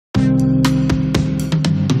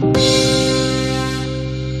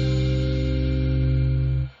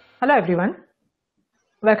Hello everyone,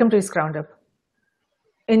 welcome to Roundup.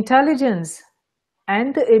 Intelligence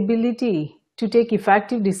and the ability to take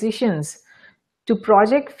effective decisions to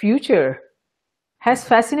project future has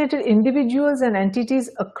fascinated individuals and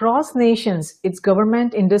entities across nations, its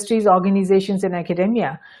government, industries, organizations, and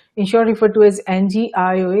academia, in short referred to as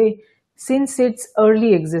NGIOA, since its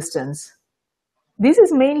early existence. This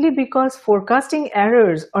is mainly because forecasting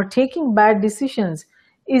errors or taking bad decisions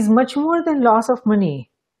is much more than loss of money.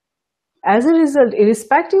 As a result,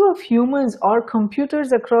 irrespective of humans or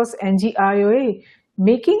computers across NGIOA,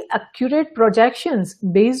 making accurate projections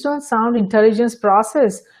based on sound intelligence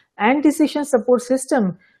process and decision support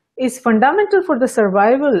system is fundamental for the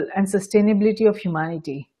survival and sustainability of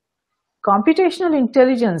humanity. Computational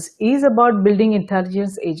intelligence is about building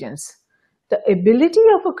intelligence agents. The ability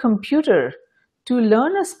of a computer to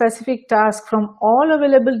learn a specific task from all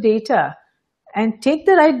available data and take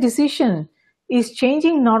the right decision is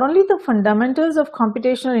changing not only the fundamentals of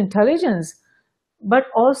computational intelligence, but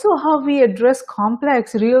also how we address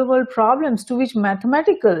complex real-world problems to which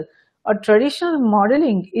mathematical or traditional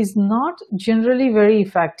modeling is not generally very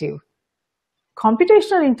effective.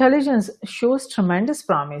 Computational intelligence shows tremendous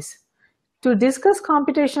promise. To discuss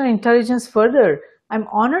computational intelligence further, I'm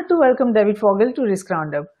honored to welcome David Fogel to Risk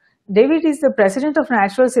Roundup. David is the president of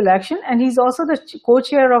Natural Selection, and he's also the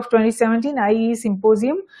co-chair of 2017 IEEE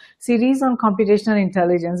Symposium series on computational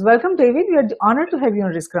intelligence. Welcome, David. We are honored to have you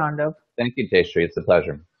on Risk Roundup. Thank you, Tejasri. It's a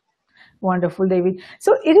pleasure. Wonderful, David.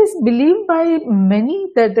 So it is believed by many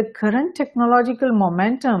that the current technological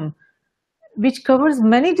momentum, which covers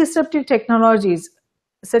many disruptive technologies,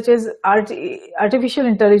 such as artificial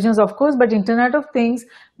intelligence, of course, but Internet of Things,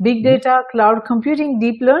 big data, cloud computing,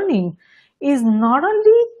 deep learning, is not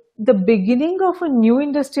only the beginning of a new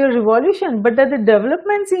industrial revolution, but that the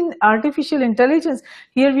developments in artificial intelligence,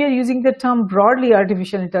 here we are using the term broadly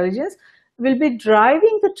artificial intelligence, will be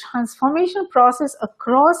driving the transformation process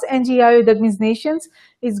across NGIO, that means nations,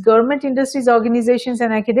 its government, industries, organizations,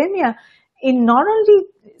 and academia, in not only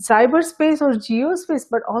cyberspace or geospace,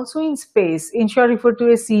 but also in space, in short referred to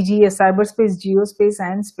as CGS, cyberspace, geospace,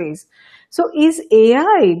 and space. So is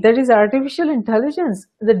AI, that is artificial intelligence,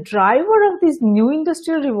 the driver of this new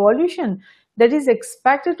industrial revolution that is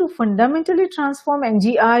expected to fundamentally transform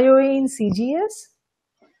NGIOA in CGS?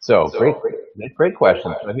 So, great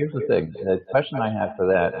question. So here's the thing. The question I have for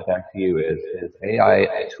that, back to you, is AI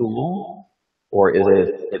a tool or is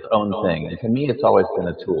it its own thing? And to me, it's always been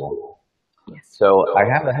a tool. Yes. So I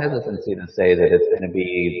have a hesitancy to say that it's going to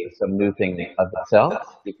be some new thing of itself,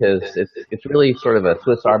 because it's really sort of a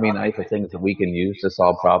Swiss Army knife of things that we can use to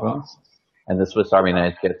solve problems. And the Swiss Army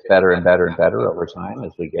knife gets better and better and better over time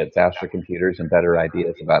as we get faster computers and better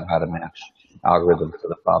ideas about how to match algorithms to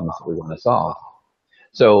the problems that we want to solve.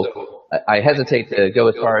 So I hesitate to go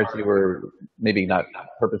as far as you were, maybe not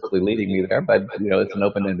purposely leading me there, but it's an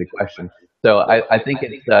open-ended question. So I think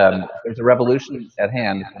it's there's a revolution at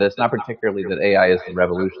hand, but it's not particularly that AI is the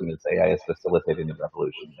revolution, it's AI is facilitating the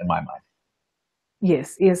revolution, in my mind.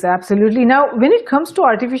 Yes, yes, absolutely. Now, when it comes to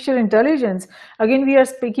artificial intelligence, again, we are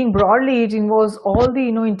speaking broadly. It involves all the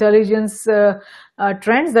intelligence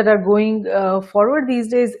trends that are going forward these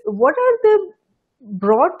days. What are the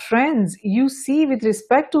broad trends you see with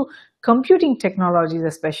respect to computing technologies,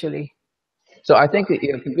 especially? So I think that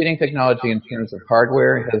computing technology in terms of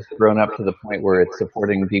hardware has grown up to the point where it's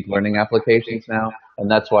supporting deep learning applications now,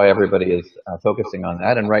 and that's why everybody is focusing on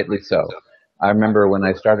that, and rightly so. I remember when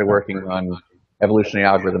I started working on evolutionary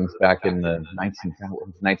algorithms back in the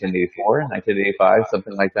 1984, 1985,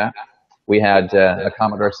 something like that. We had a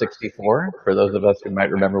Commodore 64, for those of us who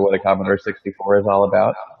might remember what a Commodore 64 is all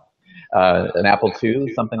about, an Apple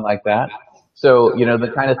II, something like that. So,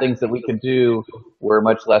 the kind of things that we could do were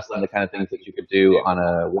much less than the kind of things that you could do on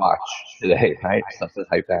a watch today, right? Something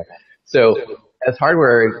like that. So as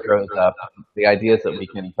hardware grows up, the ideas that we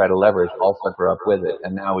can try to leverage also grow up with it.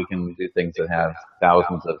 And now we can do things that have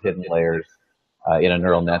thousands of hidden layers in a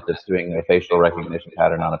neural net that's doing a facial recognition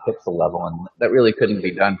pattern on a pixel level. And that really couldn't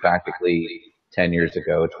be done practically 10 years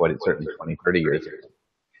ago, certainly 20, 30 years ago.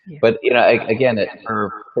 Yeah. But, again,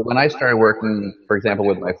 for when I started working, for example,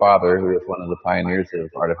 with my father, who was one of the pioneers of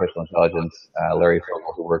artificial intelligence, Larry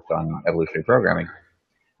Fogel, who worked on evolutionary programming,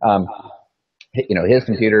 his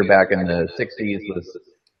computer back in the 60s was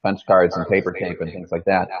punch cards and paper tape and things like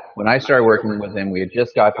that. When I started working with him, we had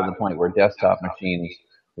just got to the point where desktop machines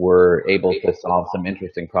were able to solve some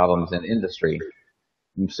interesting problems in industry.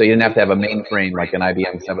 So you didn't have to have a mainframe like an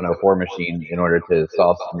IBM 704 machine in order to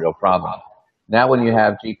solve some real problem. Now, when you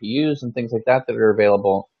have GPUs and things like that that are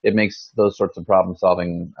available, it makes those sorts of problem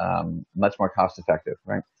solving much more cost effective,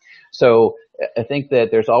 right? So I think that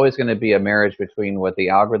there's always going to be a marriage between what the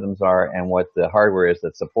algorithms are and what the hardware is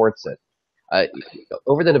that supports it. Uh,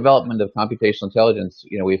 Over the development of computational intelligence,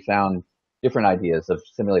 we found different ideas of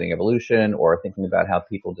simulating evolution or thinking about how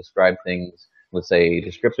people describe things, let's say,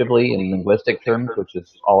 descriptively in linguistic terms, which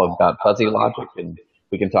is all about fuzzy logic. And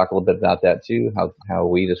we can talk a little bit about that too, how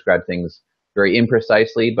we describe things very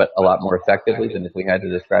imprecisely, but a lot more effectively than if we had to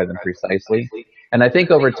describe them precisely. And I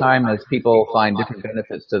think over time, as people find different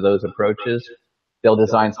benefits to those approaches, they'll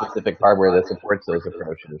design specific hardware that supports those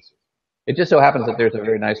approaches. It just so happens that there's a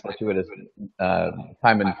very nice fortuitous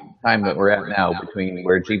time that we're at now between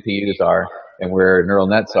where GPUs are and where neural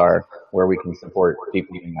nets are, where we can support deep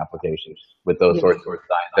learning applications with those sorts of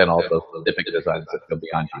designs and also specific designs that go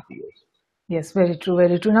beyond GPUs. Yes, very true,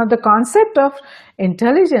 very true. Now, the concept of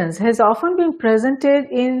intelligence has often been presented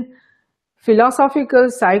in philosophical,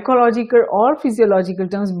 psychological, or physiological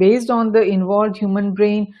terms based on the involved human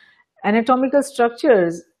brain anatomical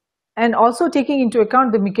structures and also taking into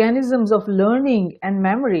account the mechanisms of learning and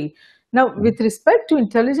memory. Now, with respect to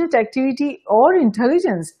intelligent activity or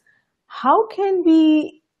intelligence, how can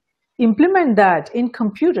we implement that in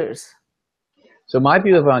computers? So my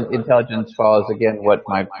view of intelligence follows, again, what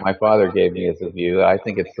my father gave me as a view. I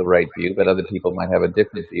think it's the right view, but other people might have a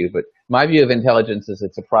different view. But my view of intelligence is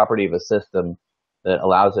it's a property of a system that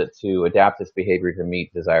allows it to adapt its behavior to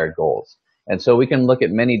meet desired goals. And so we can look at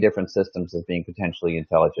many different systems as being potentially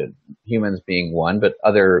intelligent, humans being one, but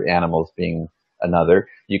other animals being another.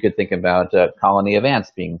 You could think about a colony of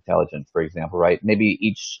ants being intelligent, for example, right? Maybe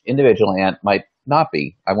each individual ant might not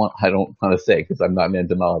be. I don't want to say because I'm not an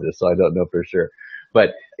entomologist, so I don't know for sure.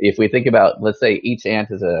 But if we think about, let's say each ant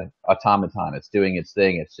is a automaton, it's doing its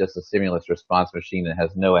thing, it's just a stimulus response machine that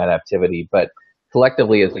has no adaptivity, but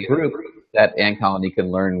collectively as a group, that ant colony can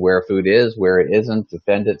learn where food is, where it isn't,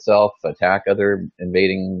 defend itself, attack other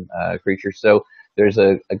invading creatures. So there's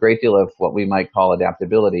a great deal of what we might call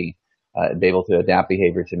adaptability, be able to adapt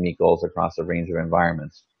behavior to meet goals across a range of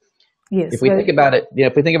environments. Yes, If we think about it,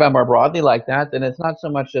 if we think about more broadly like that, then it's not so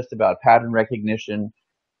much just about pattern recognition,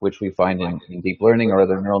 which we find in deep learning or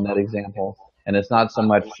other neural net examples, and it's not so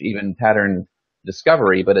much even pattern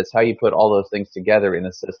discovery, but it's how you put all those things together in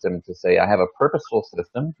a system to say, I have a purposeful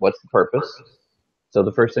system. What's the purpose? So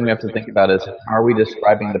the first thing we have to think about is, are we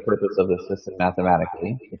describing the purpose of the system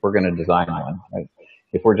mathematically, if we're going to design one, right?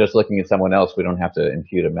 If we're just looking at someone else, we don't have to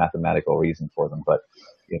impute a mathematical reason for them, but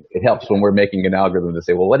it helps when we're making an algorithm to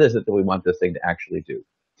say, well, what is it that we want this thing to actually do?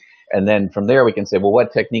 And then from there, we can say, well,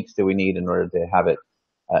 what techniques do we need in order to have it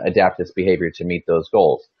adapt its behavior to meet those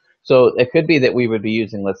goals? So it could be that we would be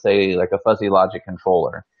using, let's say, like a fuzzy logic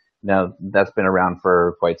controller. Now, that's been around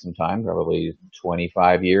for quite some time, probably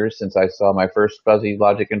 25 years since I saw my first fuzzy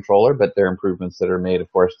logic controller, but there are improvements that are made,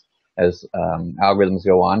 of course, as algorithms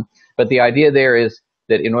go on. But the idea there is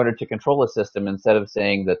that in order to control a system, instead of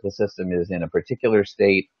saying that the system is in a particular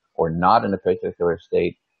state or not in a particular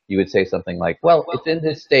state, you would say something like, well, it's in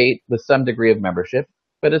this state with some degree of membership,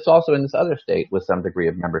 but it's also in this other state with some degree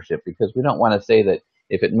of membership, because we don't want to say that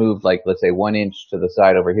if it moved, like, let's say 1 inch to the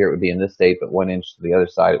side over here, it would be in this state, but 1 inch to the other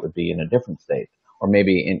side, it would be in a different state. Or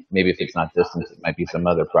maybe if it's not distance, it might be some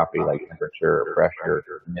other property like temperature or pressure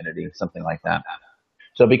or humidity, something like that.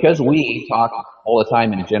 So because we talk all the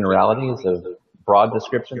time in generalities of broad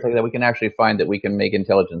descriptions like that, we can actually find that we can make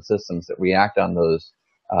intelligent systems that react on those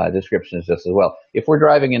descriptions just as well. If we're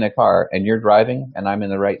driving in a car and you're driving and I'm in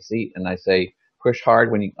the right seat and I say, push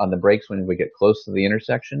hard on the brakes when we get close to the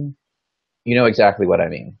intersection, you know exactly what I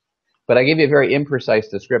mean. But I gave you a very imprecise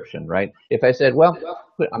description, right? If I said, well,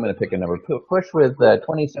 I'm going to pick a number, push with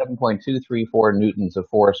 27.234 newtons of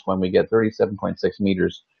force when we get 37.6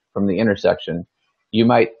 meters from the intersection, you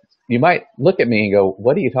might look at me and go,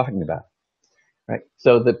 what are you talking about? Right?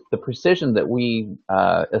 So the precision that we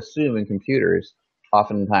assume in computers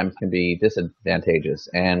oftentimes can be disadvantageous,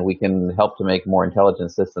 and we can help to make more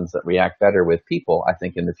intelligent systems that react better with people, I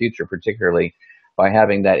think, in the future, particularly by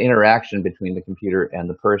having that interaction between the computer and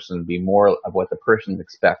the person be more of what the person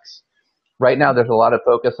expects. Right now, there's a lot of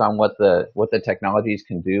focus on what the technologies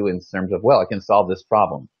can do in terms of, well, it can solve this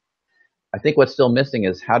problem. I think what's still missing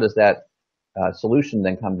is how does that solution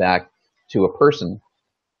then come back to a person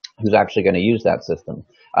who's actually going to use that system.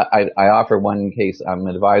 I offer one case. I'm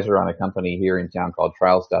an advisor on a company here in town called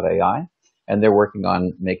Trials.ai, and they're working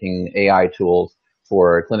on making AI tools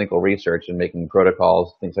for clinical research and making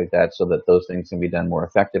protocols, things like that, so that those things can be done more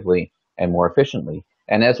effectively and more efficiently.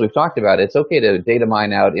 And as we've talked about, it's okay to data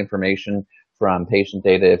mine out information from patient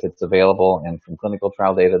data if it's available and from clinical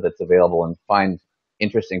trial data that's available and find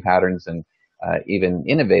interesting patterns and even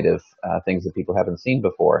innovative things that people haven't seen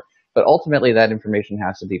before. But ultimately, that information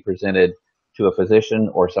has to be presented to a physician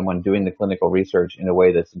or someone doing the clinical research in a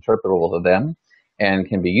way that's interpretable to them and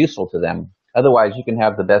can be useful to them. Otherwise, you can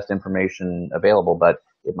have the best information available, but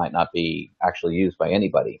it might not be actually used by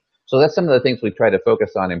anybody. So that's some of the things we try to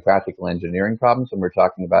focus on in practical engineering problems when we're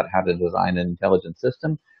talking about how to design an intelligent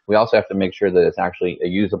system. We also have to make sure that it's actually a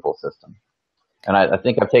usable system. And I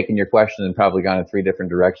think I've taken your question and probably gone in 3 different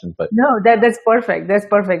directions, but No, that's perfect. That's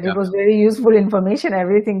perfect. yeah. It was very useful information,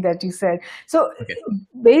 everything that you said. So, Okay.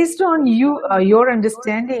 based on your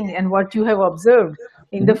understanding and what you have observed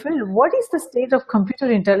in the Mhm. field, what is the state of computer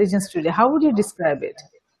intelligence today? How would you describe it?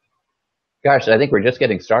 Gosh, I think we're just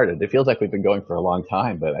getting started. It feels like we've been going for a long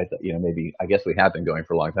time, but maybe I guess we have been going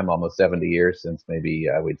for a long time, almost 70 years since maybe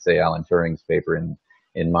I would say Alan Turing's paper in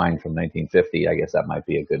Mind from 1950. I guess that might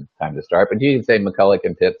be a good time to start. But you can say McCulloch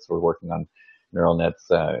and Pitts were working on neural nets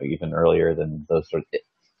even earlier than those sort of.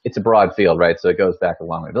 It's a broad field, right? So it goes back a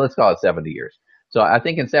long way. But let's call it 70 years. So I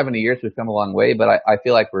think in 70 years we've come a long way, but I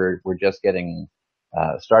feel like we're just getting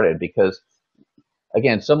started because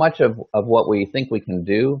again, so much of what we think we can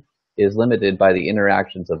do is limited by the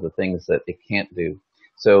interactions of the things that it can't do.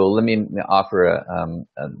 So let me offer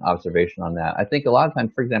an observation on that. I think a lot of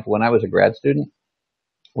times, for example, when I was a grad student,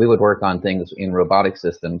 we would work on things in robotic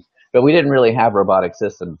systems, but we didn't really have robotic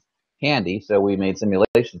systems handy, so we made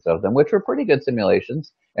simulations of them, which were pretty good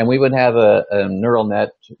simulations. And we would have a neural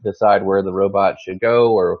net to decide where the robot should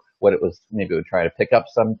go, or what it was. Maybe it would try to pick up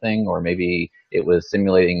something, or maybe it was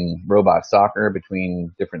simulating robot soccer between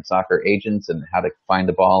different soccer agents and how to find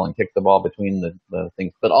the ball and kick the ball between the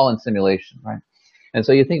things, but all in simulation, right? And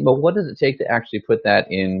so you think, well, what does it take to actually put that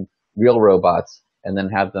in real robots and then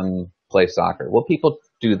have them play soccer? Well, people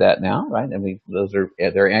do that now, right? I mean, there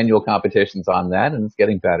are annual competitions on that, and it's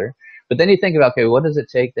getting better. But then you think about, okay, what does it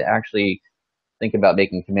take to actually think about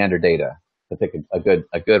making commander data to pick a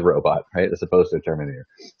good robot, right, as opposed to a Terminator?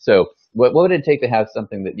 So what would it take to have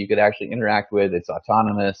something that you could actually interact with? It's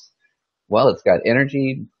autonomous. Well, it's got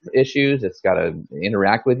energy issues. It's got to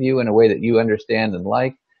interact with you in a way that you understand and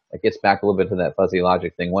like. It gets back a little bit to that fuzzy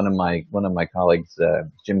logic thing. One of my colleagues,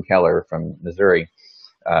 Jim Keller from Missouri,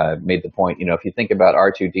 made the point. If you think about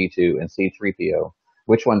R2D2 and C3PO,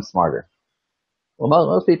 which one's smarter? Well,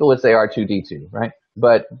 most people would say R2D2, right?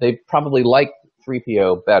 But they probably like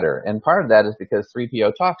 3PO better. And part of that is because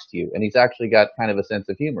 3PO talks to you, and he's actually got kind of a sense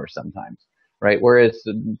of humor sometimes, right? Whereas,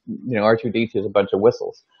 R2D2 is a bunch of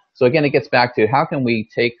whistles. So again, it gets back to how can we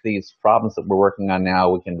take these problems that we're working on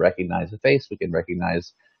now? We can recognize a face, we can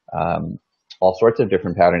recognize all sorts of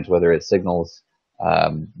different patterns, whether it's signals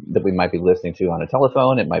that we might be listening to on a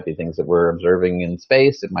telephone. It might be things that we're observing in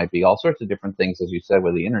space. It might be all sorts of different things, as you said,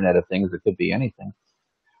 with the Internet of Things. It could be anything.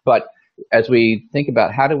 But as we think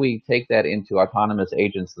about how do we take that into autonomous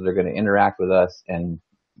agents that are going to interact with us and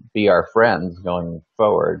be our friends going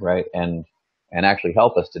forward, right, and actually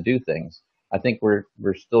help us to do things, I think we're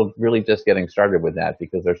still really just getting started with that,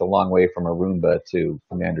 because there's a long way from a Roomba to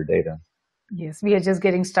commander data. Yes, we are just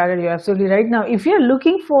getting started. You're absolutely right. Now, if you're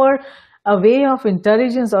looking for a way of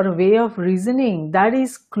intelligence or a way of reasoning that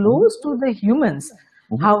is close to the humans,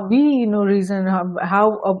 Mm-hmm. how we reason,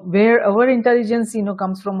 where our intelligence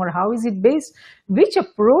comes from, or how is it based, which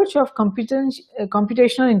approach of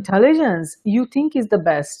computational intelligence you think is the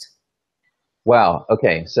best? Wow.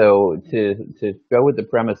 Okay. So to go with the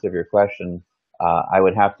premise of your question, I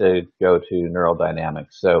would have to go to neural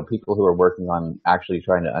dynamics. So people who are working on actually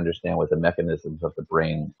trying to understand what the mechanisms of the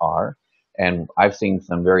brain are. And I've seen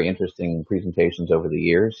some very interesting presentations over the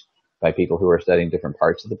years by people who are studying different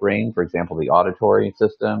parts of the brain. For example, the auditory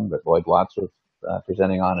system that Lloyd Watts was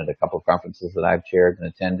presenting on at a couple of conferences that I've chaired and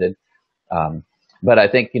attended. But I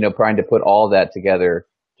think, trying to put all that together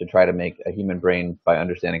to try to make a human brain by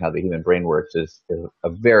understanding how the human brain works is a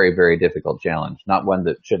very, very difficult challenge. Not one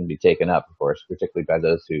that shouldn't be taken up, of course, particularly by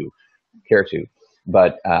those who care to.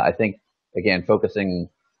 But I think, again, focusing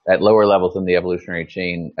at lower levels in the evolutionary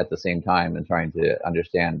chain at the same time and trying to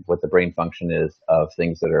understand what the brain function is of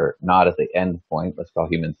things that are not at the end point. Let's call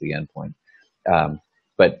humans the end point.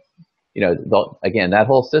 But again, that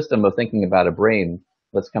whole system of thinking about a brain,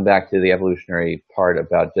 let's come back to the evolutionary part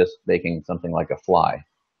about just making something like a fly,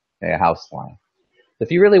 a housefly. If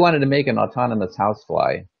you really wanted to make an autonomous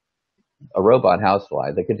housefly, a robot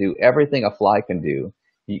housefly that could do everything a fly can do,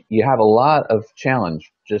 you have a lot of challenge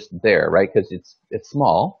just there, right? Because it's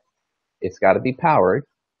small, it's got to be powered,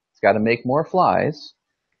 it's got to make more flies.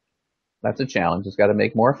 That's a challenge. It's got to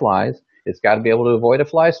make more flies. It's got to be able to avoid a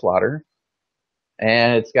fly swatter,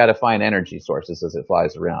 and it's got to find energy sources as it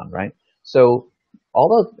flies around, right? So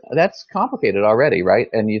Although that's complicated already, right?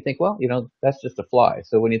 And you think, well, that's just a fly.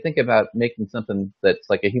 So when you think about making something that's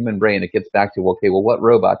like a human brain, it gets back to, okay, well, what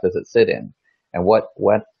robot does it sit in? And what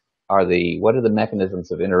are the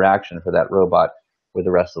mechanisms of interaction for that robot with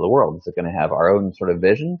the rest of the world? Is it going to have our own sort of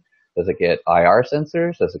vision? Does it get IR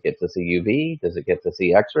sensors? Does it get to see UV? Does it get to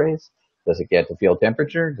see X-rays? Does it get to feel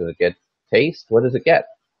temperature? Does it get taste? What does it get?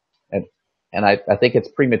 And I think it's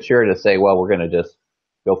premature to say, well, we're going to just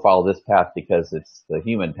go follow this path because it's the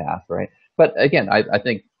human path, right? But again, I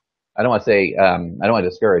think I don't want to say I don't want to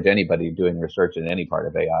discourage anybody doing research in any part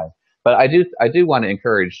of AI, but I do want to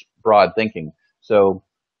encourage broad thinking. So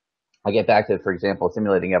I get back to, for example,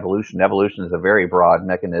 simulating evolution. Evolution is a very broad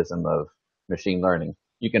mechanism of machine learning.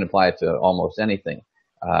 You can apply it to almost anything.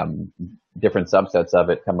 Um, Different subsets of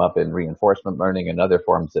it come up in reinforcement learning and other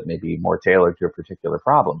forms that may be more tailored to a particular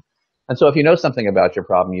problem. And so if you know something about your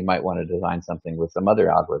problem, you might want to design something with some other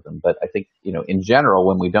algorithm. But I think, in general,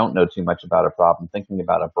 when we don't know too much about a problem, thinking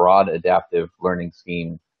about a broad adaptive learning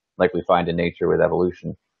scheme like we find in nature with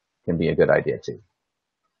evolution can be a good idea too.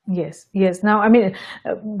 Yes, yes. Now, I mean,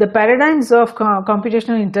 the paradigms of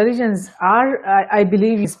computational intelligence are, I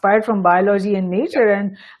believe, inspired from biology and Yep. nature,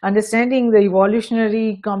 and understanding the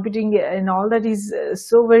evolutionary computing and all that is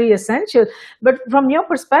so very essential. But from your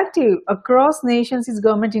perspective, across nations, its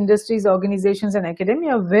government, industries, organizations, and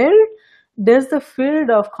academia, where does the field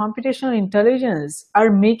of computational intelligence are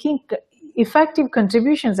making effective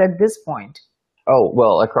contributions at this point? Oh,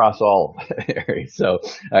 well, across all areas. So,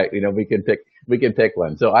 we can pick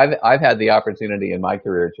one. So I've had the opportunity in my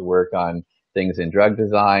career to work on things in drug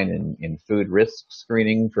design and in food risk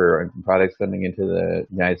screening for products coming into the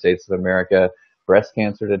United States of America, breast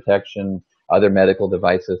cancer detection, other medical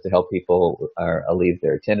devices to help people alleviate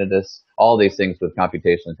their tinnitus, all these things with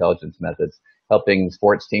computational intelligence methods, helping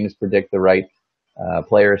sports teams predict the right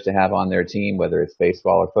players to have on their team, whether it's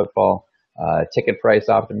baseball or football, ticket price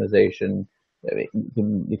optimization.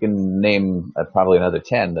 You can name probably another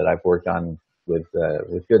 10 that I've worked on with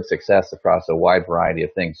good success across a wide variety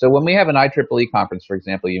of things. So when we have an IEEE conference, for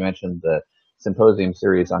example, you mentioned the Symposium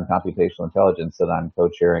series on computational intelligence that I'm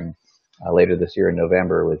co-chairing later this year in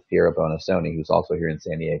November with Piero Bonasoni, who's also here in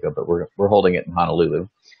San Diego, but we're holding it in Honolulu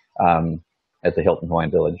at the Hilton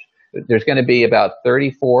Hawaiian Village. There's going to be about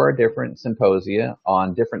 34 different symposia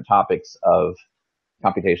on different topics of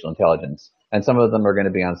computational intelligence. And some of them are going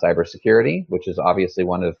to be on cybersecurity, which is obviously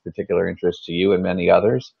one of particular interest to you and many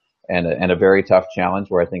others, and a very tough challenge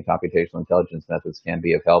where I think computational intelligence methods can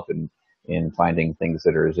be of help in finding things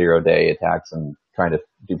that are zero-day attacks and trying to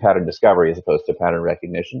do pattern discovery as opposed to pattern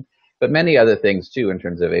recognition. But many other things too in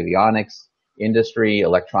terms of avionics, industry,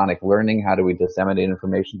 electronic learning. How do we disseminate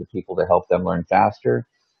information to people to help them learn faster?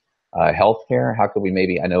 Healthcare. How could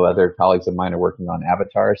we I know other colleagues of mine are working on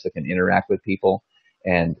avatars that can interact with people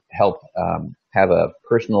and help have a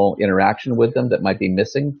personal interaction with them that might be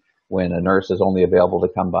missing when a nurse is only available to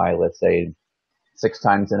come by, let's say, 6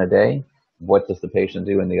 times in a day. What does the patient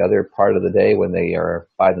do in the other part of the day when they are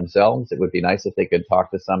by themselves? It would be nice if they could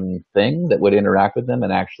talk to something that would interact with them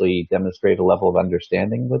and actually demonstrate a level of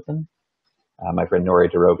understanding with them. My friend Nori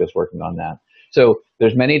Daroga is working on that. So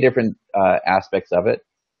there's many different aspects of it.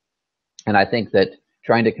 And I think that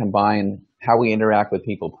trying to combine how we interact with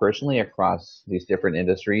people personally across these different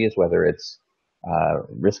industries, whether it's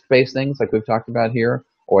risk-based things like we've talked about here,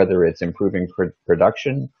 or whether it's improving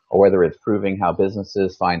production, or whether it's proving how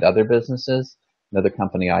businesses find other businesses. Another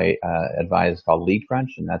company I advise is called Lead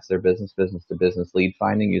Crunch, and that's their business-to-business lead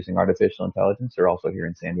finding using artificial intelligence. They're also here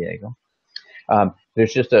in San Diego.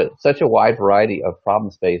 There's just such a wide variety of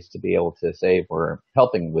problem space to be able to say we're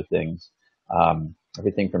helping with things.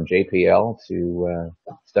 Everything from JPL to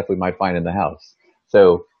stuff we might find in the house.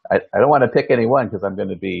 So I don't want to pick any one because I'm going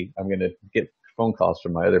to get phone calls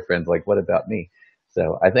from my other friends like, what about me?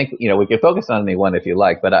 So I think, we can focus on any one if you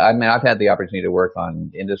like, but I mean, I've had the opportunity to work on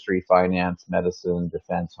industry, finance, medicine,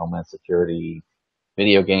 defense, homeland security,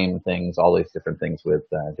 video game things, all these different things with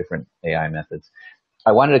different AI methods.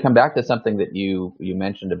 I wanted to come back to something that you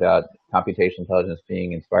mentioned about computational intelligence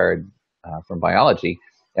being inspired from biology.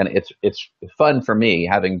 And it's fun for me,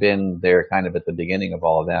 having been there kind of at the beginning of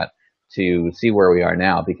all of that, to see where we are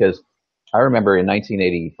now. Because I remember in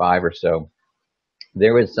 1985 or so,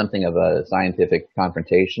 there was something of a scientific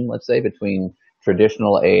confrontation, let's say, between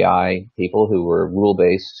traditional AI people who were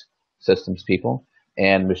rule-based systems people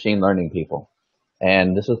and machine learning people.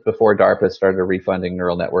 And this was before DARPA started refunding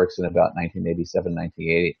neural networks in about 1987,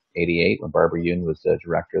 1988, when Barbara Yoon was the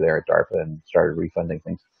director there at DARPA and started refunding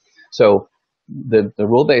things. So the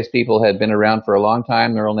rule-based people had been around for a long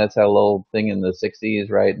time. Neural nets had a little thing in the 60s,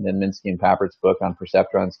 right? And then Minsky and Papert's book on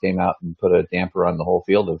perceptrons came out and put a damper on the whole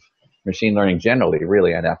field of machine learning generally,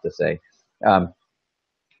 really, I'd have to say.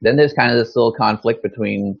 Then there's kind of this little conflict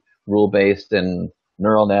between rule-based and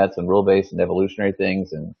neural nets and rule-based and evolutionary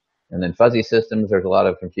things. And then fuzzy systems, there's a lot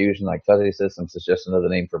of confusion, like fuzzy systems is just another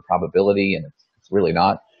name for probability, and it's really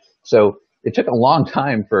not. So it took a long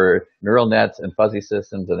time for neural nets and fuzzy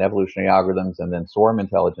systems and evolutionary algorithms and then swarm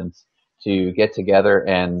intelligence to get together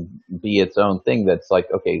and be its own thing that's like,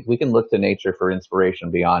 okay, we can look to nature for inspiration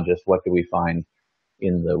beyond just what do we find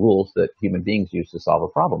in the rules that human beings use to solve a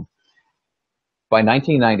problem. By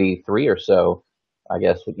 1993 or so, I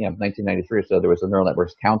guess, 1993 or so, there was a Neural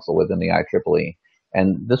Networks Council within the IEEE.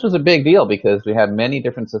 And this was a big deal because we had many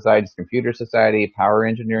different societies, computer society, power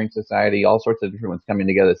engineering society, all sorts of different ones coming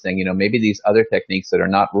together saying, maybe these other techniques that are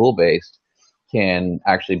not rule-based can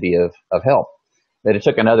actually be of help. That it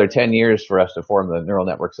took another 10 years for us to form the Neural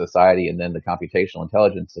Network Society and then the Computational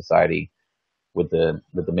Intelligence Society with the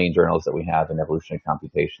main journals that we have in evolutionary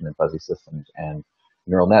computation and fuzzy systems and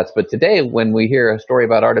neural nets. But today, when we hear a story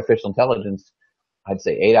about artificial intelligence, I'd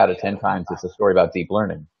say 8 out of 10 times it's a story about deep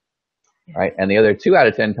learning. Right, and the other 2 out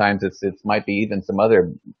of 10 times it might be even some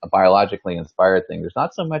other biologically inspired thing. There's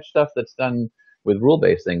not so much stuff that's done with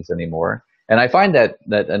rule-based things anymore, and I find that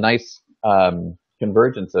a nice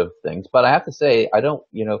convergence of things. But I have to say, I don't,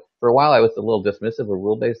 for a while I was a little dismissive of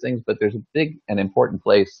rule-based things, but there's a big and important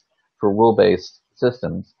place for rule-based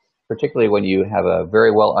systems, particularly when you have a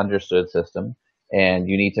very well understood system and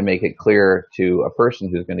you need to make it clear to a person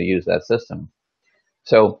who's going to use that system.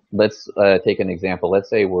 So let's take an example. Let's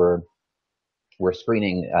say we're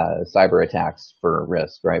screening cyber attacks for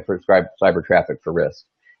risk, right? For cyber traffic for risk,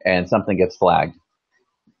 and something gets flagged.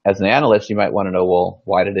 As an analyst, you might want to know, well,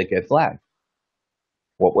 why did it get flagged?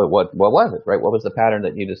 What was it, right? What was the pattern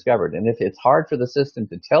that you discovered? And if it's hard for the system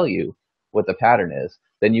to tell you what the pattern is,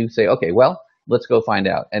 then you say, okay, well, let's go find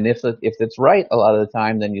out. And if it's right a lot of the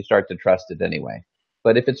time, then you start to trust it anyway.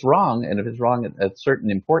 But if it's wrong, and if it's wrong at certain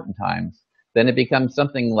important times, then it becomes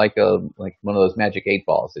something like one of those magic 8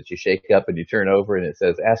 balls that you shake up and you turn over and it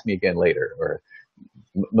says, ask me again later, or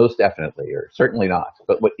most definitely, or certainly not.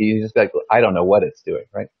 But what you just like, I don't know what it's doing,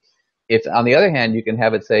 right? If on the other hand, you can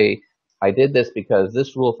have it say, I did this because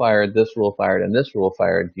this rule fired, this rule fired, and this rule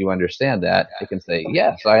fired. Do you understand that? It can say,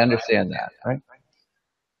 yes, I understand that, right?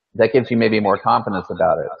 That gives you maybe more confidence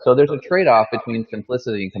about it. So there's a trade-off between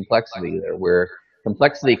simplicity and complexity there, where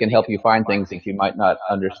complexity can help you find things that you might not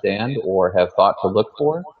understand or have thought to look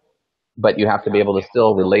for, but you have to be able to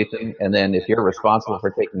still relate them. And then if you're responsible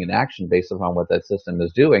for taking an action based upon what that system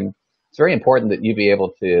is doing, it's very important that you be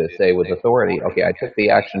able to say with authority, okay, I took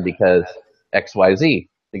the action because X, Y, Z,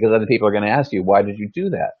 because other people are going to ask you, why did you do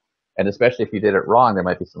that? And especially if you did it wrong, there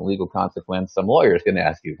might be some legal consequence. Some lawyer is going to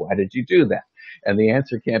ask you, why did you do that? And the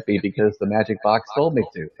answer can't be because the magic box told me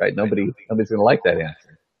to, right? Nobody's going to like that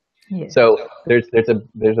answer. Yes. So there's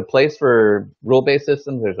a place for rule-based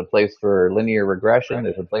systems. There's a place for linear regression.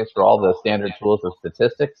 There's a place for all the standard tools of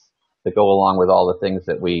statistics that go along with all the things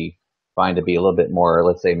that we find to be a little bit more,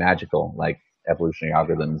 let's say, magical, like evolutionary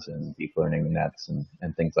algorithms and deep learning nets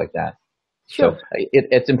and things like that. Sure. So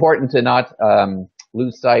it's important to not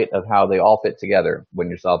lose sight of how they all fit together when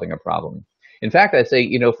you're solving a problem. In fact, I say,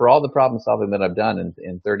 for all the problem solving that I've done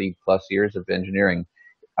in 30 plus years of engineering,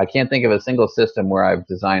 I can't think of a single system where I've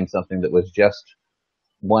designed something that was just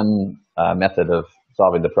one method of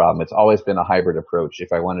solving the problem. It's always been a hybrid approach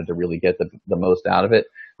if I wanted to really get the most out of it.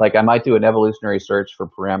 Like I might do an evolutionary search for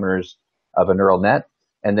parameters of a neural net,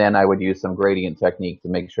 and then I would use some gradient technique to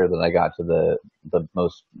make sure that I got to the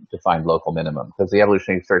most defined local minimum. Because the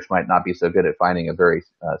evolutionary search might not be so good at finding a very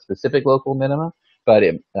specific local minimum, but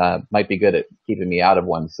it might be good at keeping me out of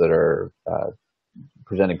ones that are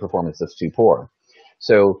presenting performance that's too poor.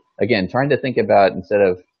 So again, trying to think about, instead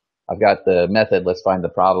of I've got the method, let's find the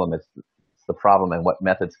problem, it's the problem and what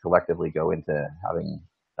methods collectively go into having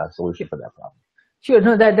a solution for that problem. Sure,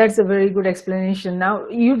 no, that's a very good explanation. Now,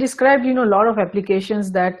 you described, a lot of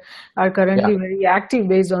applications that are currently very active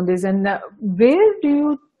based on this. And where do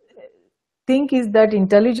you think is that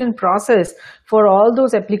intelligent process for all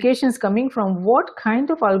those applications coming from? What kind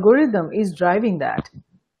of algorithm is driving that?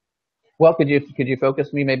 Well, could you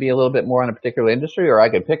focus me maybe a little bit more on a particular industry, or I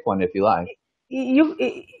could pick one if you like.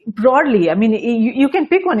 Broadly, I mean, you can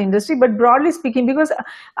pick one industry, but broadly speaking, because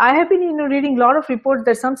I have been, reading a lot of reports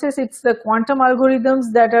that some says it's the quantum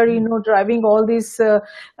algorithms that are, driving all these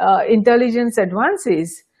intelligence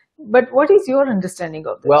advances. But what is your understanding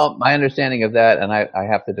of this? Well, my understanding of that, and I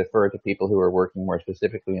have to defer to people who are working more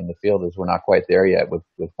specifically in the field, is we're not quite there yet with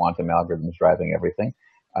quantum algorithms driving everything.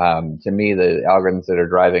 To me, the algorithms that are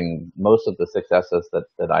driving most of the successes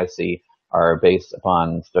that I see are based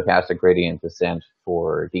upon stochastic gradient descent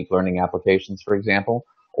for deep learning applications, for example,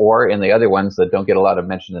 or in the other ones that don't get a lot of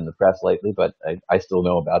mention in the press lately, but I still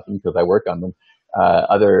know about them because I work on them,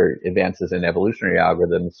 other advances in evolutionary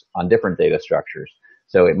algorithms on different data structures.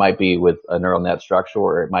 So it might be with a neural net structure,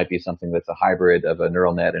 or it might be something that's a hybrid of a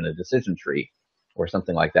neural net and a decision tree, or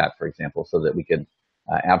something like that, for example, so that we can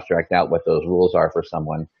abstract out what those rules are for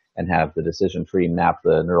someone and have the decision tree map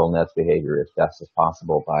the neural net's behavior as best as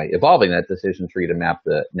possible by evolving that decision tree to map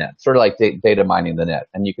the net, sort of like data mining the net.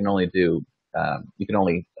 And you can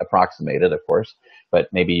only approximate it, of course, but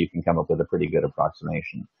maybe you can come up with a pretty good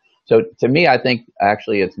approximation. So to me, I think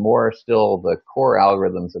actually it's more still the core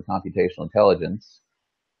algorithms of computational intelligence,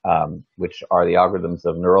 which are the algorithms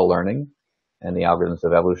of neural learning and the algorithms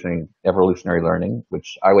of evolutionary learning,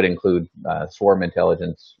 which I would include swarm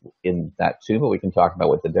intelligence in that too, but we can talk about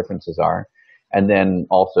what the differences are. And then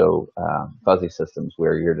also fuzzy systems,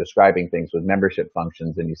 where you're describing things with membership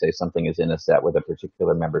functions, and you say something is in a set with a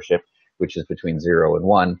particular membership, which is between 0 and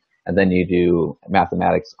 1, and then you do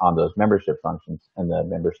mathematics on those membership functions and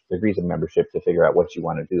the degrees of membership to figure out what you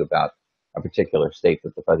want to do about a particular state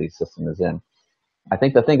that the fuzzy system is in. I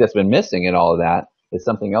think the thing that's been missing in all of that is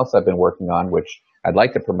something else I've been working on, which I'd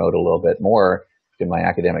like to promote a little bit more to my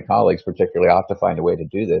academic colleagues, particularly. I'll have to find a way to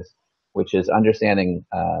do this, which is understanding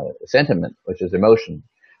sentiment, which is emotion,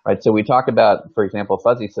 right? So we talk about, for example,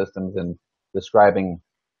 fuzzy systems and describing,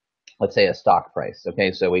 let's say, a stock price.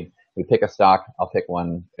 Okay, so we pick a stock. I'll pick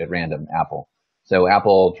one at random, Apple. So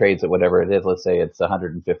Apple trades at whatever it is. Let's say it's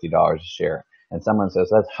 $150 a share, and someone says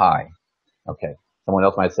that's high. Okay. Someone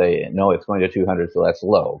else might say, no, it's going to 200, so that's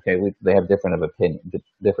low. Okay, they have different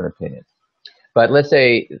opinions. But let's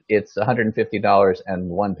say it's $150 and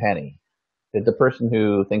 1 penny. Did the person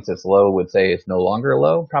who thinks it's low would say it's no longer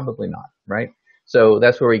low? Probably not, right? So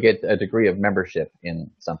that's where we get a degree of membership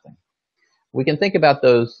in something. We can think about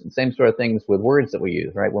those same sort of things with words that we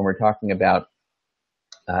use, right? When we're talking about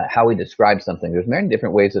how we describe something, there's many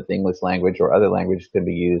different ways that the English language or other languages can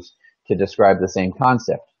be used to describe the same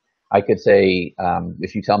concept. I could say,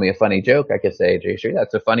 if you tell me a funny joke, I could say, Jayshree,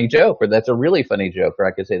 that's a funny joke, or that's a really funny joke, or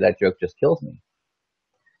I could say that joke just kills me.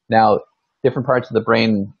 Now, different parts of the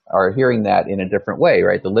brain are hearing that in a different way,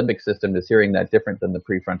 right? The limbic system is hearing that different than the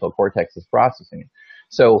prefrontal cortex is processing it.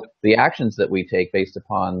 So the actions that we take based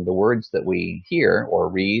upon the words that we hear or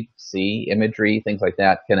read, see, imagery, things like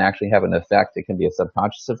that, can actually have an effect. It can be a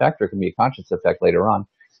subconscious effect, or it can be a conscious effect later on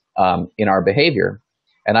in our behavior.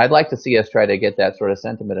 And I'd like to see us try to get that sort of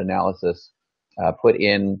sentiment analysis put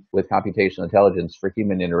in with computational intelligence for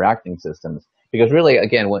human interacting systems. Because really,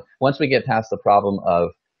 again, once we get past the problem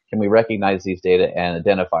of can we recognize these data and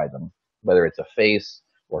identify them, whether it's a face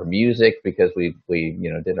or music, because we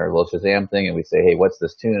did our little Shazam thing and we say, hey, what's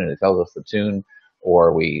this tune? And it tells us the tune,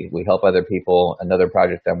 or we help other people. Another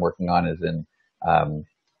project I'm working on is in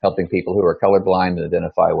helping people who are colorblind to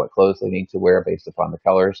identify what clothes they need to wear based upon the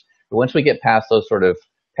colors. But once we get past those sort of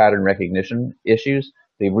pattern recognition issues,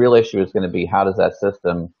 the real issue is going to be how does that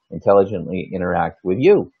system intelligently interact with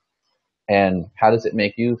you? And how does it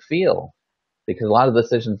make you feel? Because a lot of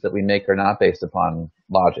decisions that we make are not based upon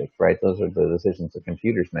logic, right? Those are the decisions that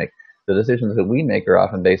computers make. The decisions that we make are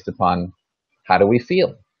often based upon how do we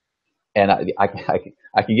feel? And I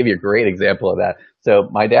can give you a great example of that. So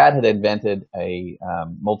my dad had invented a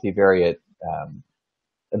multivariate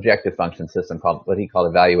objective function system called what he called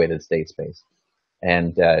evaluated state space.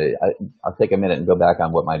 And I'll take a minute and go back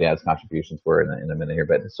on what my dad's contributions were in a minute here.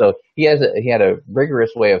 But so he had a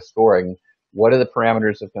rigorous way of scoring what are the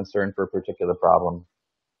parameters of concern for a particular problem,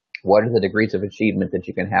 what are the degrees of achievement that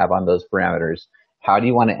you can have on those parameters, how do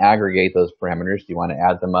you want to aggregate those parameters? Do you want to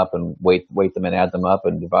add them up and weight them and add them up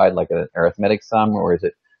and divide like an arithmetic sum, or is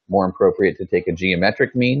it more appropriate to take a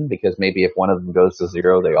geometric mean, because maybe if one of them goes to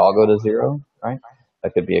 0, they all go to 0, right?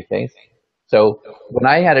 That could be a case. So when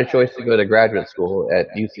I had a choice to go to graduate school at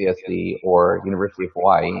UCSD or University of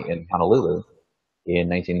Hawaii in Honolulu in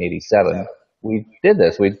 1987, we did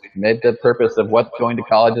this. We made the purpose of what going to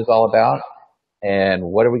college is all about and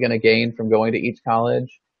what are we going to gain from going to each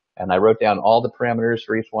college. And I wrote down all the parameters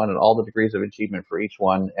for each one and all the degrees of achievement for each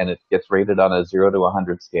one, and it gets rated on a 0 to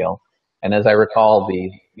 100 scale. And as I recall,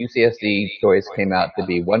 the UCSD choice came out to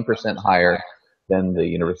be 1% higher than the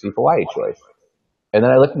University of Hawaii choice. And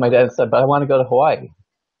then I looked at my dad and said, but I want to go to Hawaii.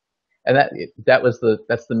 And that's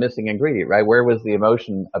the missing ingredient, right? Where was the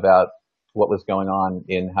emotion about what was going on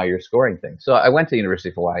in how you're scoring things. So I went to the University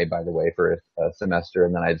of Hawaii, by the way, for a semester,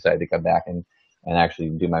 and then I decided to come back and actually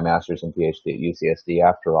do my master's and PhD at UCSD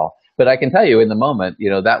after all. But I can tell you in the moment,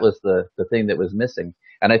 that was the thing that was missing.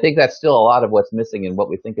 And I think that's still a lot of what's missing in what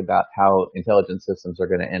we think about how intelligent systems are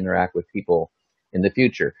going to interact with people in the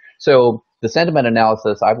future. So the sentiment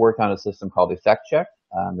analysis, I've worked on a system called Effect Check.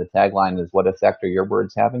 The tagline is, what effect are your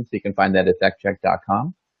words having? So you can find that at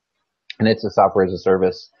effectcheck.com. And it's a software as a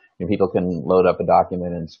service. People can load up a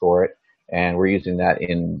document and score it. And we're using that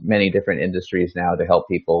in many different industries now to help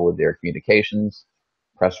people with their communications,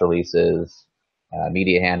 press releases,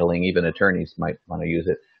 media handling. Even attorneys might want to use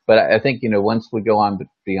it. But I think, once we go on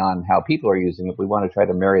beyond how people are using it, we want to try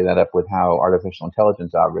to marry that up with how artificial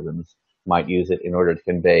intelligence algorithms might use it in order to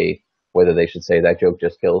convey whether they should say that joke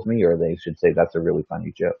just kills me or they should say that's a really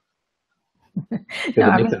funny joke. Because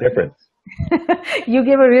it makes a difference. You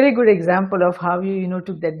gave a really good example of how you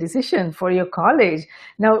took that decision for your college.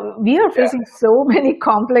 Now we are facing so many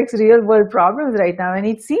complex real world problems right now, and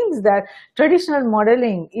it seems that traditional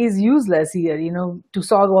modeling is useless here, to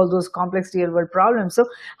solve all those complex real world problems. So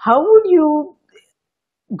how would you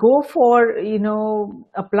go for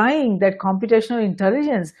applying that computational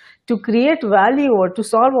intelligence to create value or to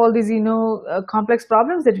solve all these complex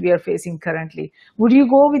problems that we are facing currently? Would you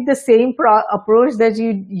go with the same approach that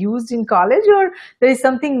you used in college, or there is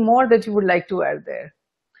something more that you would like to add there?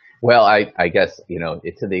 Well, I guess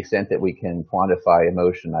to the extent that we can quantify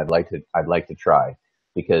emotion, I'd like to try,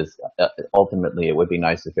 because ultimately it would be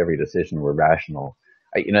nice if every decision were rational.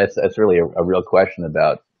 It's really a real question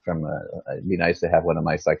about. It'd be nice to have one of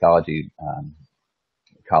my psychology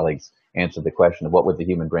colleagues answer the question of what would the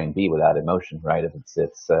human brain be without emotion, right? If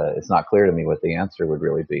it's not clear to me what the answer would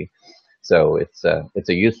really be. So it's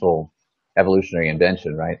a useful evolutionary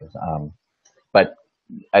invention, right? But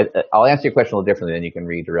I'll answer your question a little differently, then you can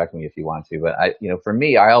redirect me if you want to. But for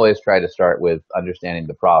me, I always try to start with understanding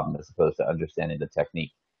the problem as opposed to understanding the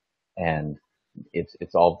technique. And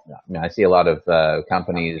it's all. I see a lot of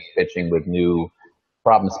companies pitching with new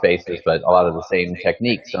problem spaces, but a lot of the same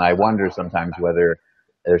techniques. And I wonder sometimes whether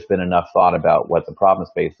there's been enough thought about what the problem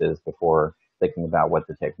space is before thinking about what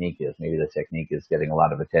the technique is. Maybe the technique is getting a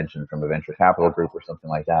lot of attention from a venture capital group or something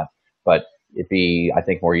like that. But it'd be, I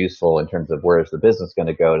think, more useful in terms of where is the business going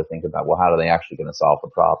to go to think about, well, how are they actually going to solve the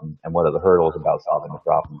problem? And what are the hurdles about solving the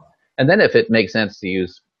problem? And then if it makes sense to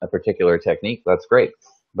use a particular technique, that's great.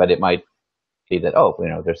 But it might be that,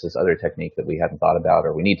 there's this other technique that we hadn't thought about,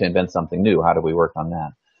 or we need to invent something new. How do we work on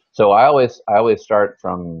that? So I always start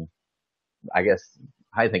from, I guess,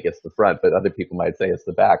 I think it's the front, but other people might say it's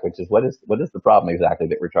the back, which is what is the problem exactly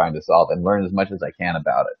that we're trying to solve, and learn as much as I can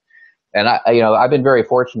about it. And I've been very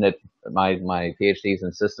fortunate. My PhD's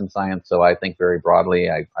in system science, so I think very broadly.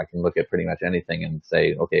 I can look at pretty much anything and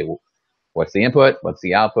say, okay, well, what's the input? What's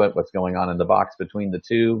the output? What's going on in the box between the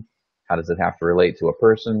two? How does it have to relate to a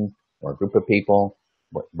person or a group of people?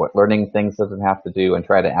 What learning things does it have to do? And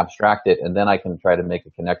try to abstract it, and then I can try to make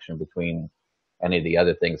a connection between any of the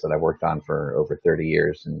other things that I've worked on for over 30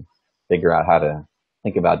 years and figure out how to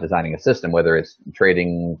think about designing a system, whether it's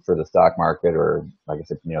trading for the stock market or, like I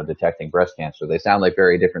said, detecting breast cancer. They sound like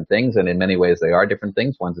very different things, and in many ways they are different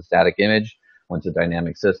things. One's a static image, one's a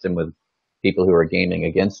dynamic system with people who are gaming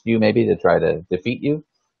against you maybe to try to defeat you.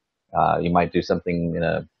 You might do something in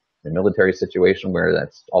a military situation where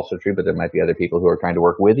that's also true, but there might be other people who are trying to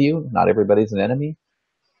work with you. Not everybody's an enemy.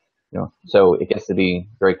 So it gets to be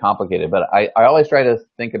very complicated. But I always try to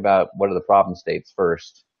think about what are the problem states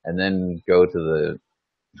first, and then go to the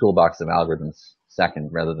toolbox of algorithms second,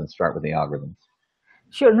 rather than start with the algorithms.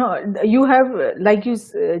 Sure. No, you have, like you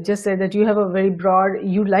just said, that you have a very broad,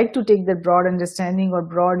 you like to take that broad understanding or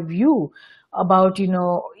broad view about,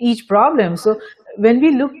 each problem. So when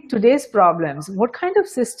we look at today's problems, what kind of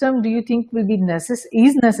system do you think will be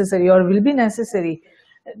is necessary or will be necessary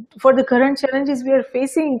for the current challenges we are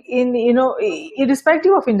facing in,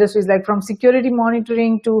 irrespective of industries, like from security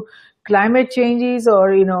monitoring to climate changes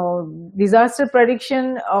or, disaster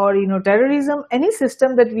prediction or, terrorism, any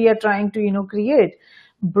system that we are trying to, create?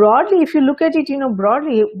 Broadly, if you look at it,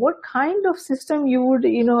 broadly, what kind of system you would,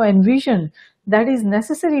 envision that is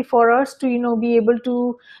necessary for us to, be able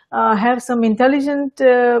to have some intelligent,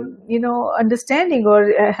 understanding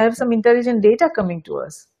or have some intelligent data coming to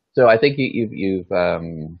us? So I think you've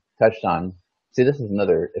touched on, see, this is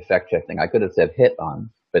another effect check thing. I could have said hit on,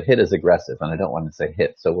 but hit is aggressive, and I don't want to say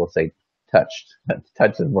hit, so we'll say touched.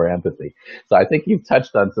 Touch is more empathy. So I think you've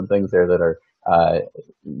touched on some things there that are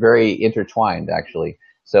very intertwined, actually.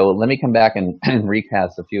 So let me come back and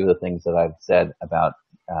recast a few of the things that I've said about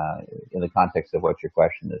in the context of what your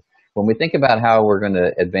question is. When we think about how we're going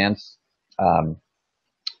to advance um,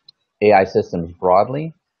 AI systems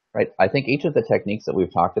broadly, right? I think each of the techniques that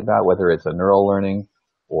we've talked about, whether it's a neural learning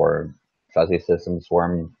or fuzzy systems,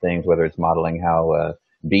 swarm things, whether it's modeling how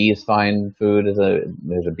bees find food,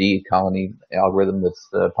 there's a bee colony algorithm that's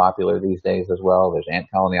popular these days as well. There's ant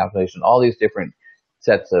colony optimization, all these different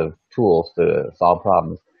sets of tools to solve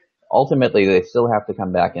problems. Ultimately, they still have to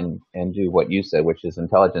come back and do what you said, which is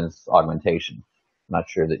intelligence augmentation. I'm not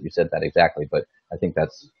sure that you said that exactly, but I think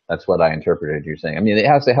that's what I interpreted you're saying. I mean, it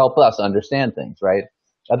has to help us understand things, right?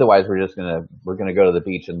 Otherwise, we're gonna go to the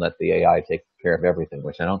beach and let the AI take care of everything,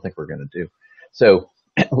 which I don't think we're gonna do. So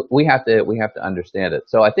we have to understand it.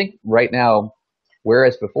 So I think right now,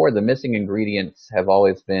 whereas before the missing ingredients have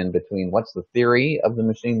always been between what's the theory of the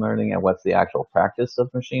machine learning and what's the actual practice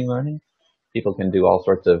of machine learning. People can do all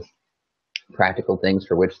sorts of practical things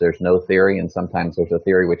for which there's no theory, and sometimes there's a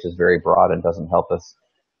theory which is very broad and doesn't help us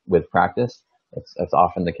with practice. That's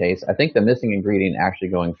often the case. I think the missing ingredient actually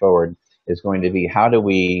going forward is going to be how do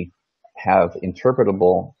we have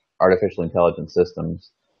interpretable artificial intelligence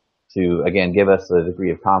systems to, again, give us a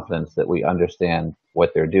degree of confidence that we understand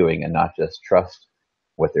what they're doing and not just trust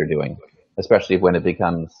what they're doing, especially when it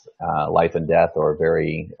becomes life and death or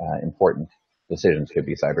very important decisions. Could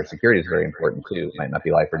be cybersecurity is very important too. It might not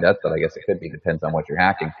be life or death, but I guess it could be, depends on what you're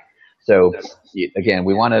hacking. So again,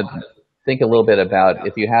 we want to think a little bit about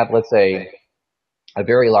if you have, let's say, a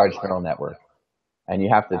very large neural network and you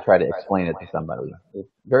have to try to explain it to somebody. It's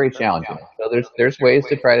very challenging. So there's ways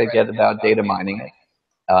to try to get about data mining it.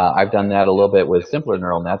 I've done that a little bit with simpler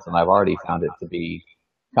neural nets, and I've already found it to be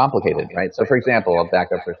complicated, right? So for example, I'll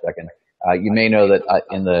back up for a second. You may know that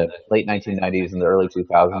in the late 1990s and the early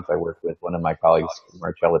 2000s, I worked with one of my colleagues,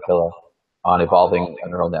 Marcella Pilla, on evolving a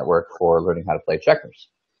neural network for learning how to play checkers.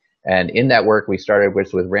 And in that work, we started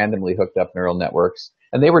with randomly hooked up neural networks.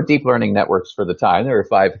 And they were deep learning networks for the time. There were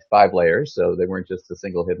five layers, so they weren't just a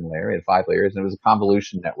single hidden layer. It had 5 layers, and it was a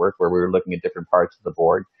convolution network where we were looking at different parts of the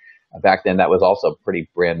board. Back then, that was also pretty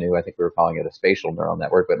brand new. I think we were calling it a spatial neural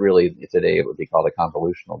network, but really today it would be called a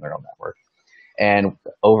convolutional neural network. And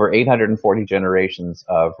over 840 generations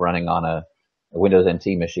of running on a Windows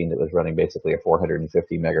NT machine that was running basically a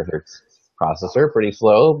 450 megahertz processor. Pretty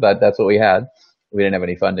slow, but that's what we had. We didn't have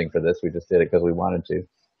any funding for this. We just did it because we wanted to.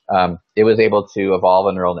 It was able to evolve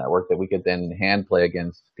a neural network that we could then hand play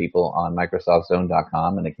against people on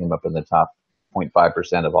MicrosoftZone.com, and it came up in the top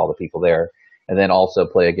 0.5% of all the people there. And then also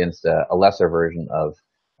play against a lesser version of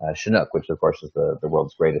Chinook, which of course is the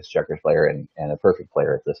world's greatest checkers player and a perfect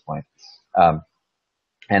player at this point.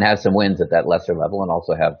 And have some wins at that lesser level and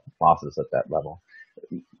also have losses at that level.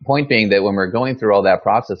 Point being that when we're going through all that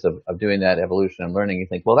process of doing that evolution and learning, you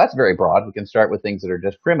think, well, that's very broad. We can start with things that are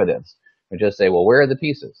just primitives. We just say, well, where are the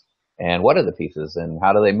pieces? And what are the pieces? And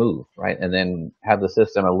how do they move, right? And then have the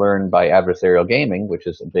system learn by adversarial gaming, which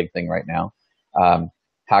is a big thing right now.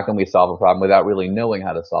 How can we solve a problem without really knowing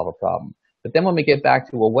how to solve a problem? But then when we get back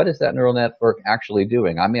to, well, what is that neural network actually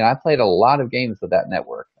doing? I mean, I played a lot of games with that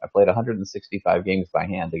network. I played 165 games by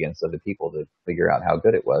hand against other people to figure out how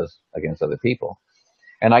good it was against other people.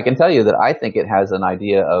 And I can tell you that I think it has an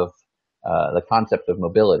idea of the concept of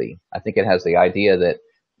mobility. I think it has the idea that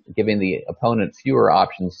giving the opponent fewer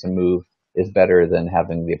options to move is better than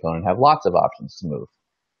having the opponent have lots of options to move.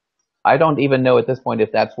 I don't even know at this point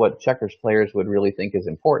if that's what checkers players would really think is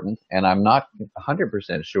important, and I'm not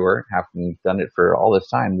 100% sure, having done it for all this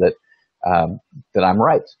time, that that I'm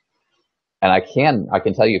right. And I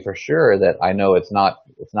can tell you for sure that I know it's not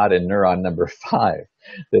in neuron number 5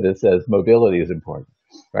 that it says mobility is important,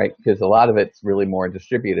 right? Because a lot of it's really more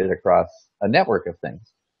distributed across a network of things.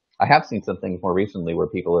 I have seen some things more recently where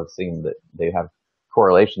people have seen that they have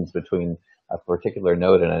correlations between a particular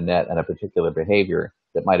node in a net and a particular behavior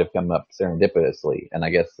that might have come up serendipitously. And I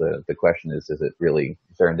guess the question is it really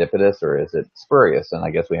serendipitous or is it spurious? And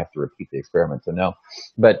I guess we have to repeat the experiment to know.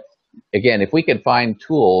 But again, if we could find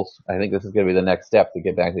tools, I think this is going to be the next step to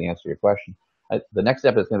get back to the answer to your question. The next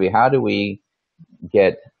step is going to be how do we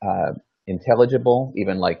get intelligible,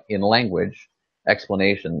 even like in language,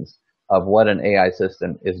 explanations of what an AI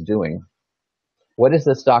system is doing. What is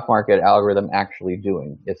the stock market algorithm actually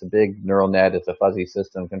doing? It's a big neural net, it's a fuzzy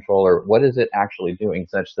system controller. What is it actually doing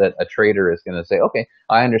such that a trader is going to say, okay,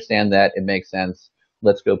 I understand that, it makes sense,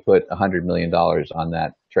 let's go put $100 million on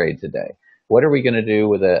that trade today. What are we going to do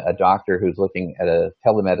with a doctor who's looking at a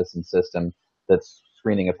telemedicine system that's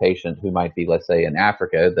screening a patient who might be, let's say, in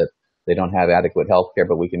Africa, that they don't have adequate health care,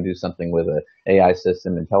 but we can do something with an AI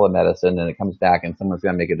system in telemedicine, and it comes back and someone's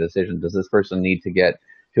going to make a decision. Does this person need to get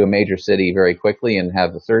to a major city very quickly and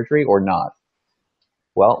have the surgery or not?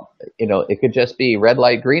 Well, it could just be red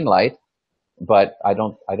light, green light, but I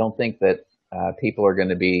don't think that people are going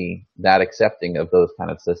to be that accepting of those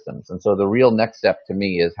kind of systems. And so the real next step to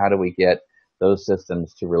me is how do we get those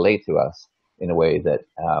systems to relate to us in a way that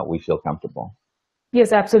we feel comfortable.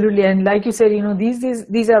 Yes, absolutely. And like you said,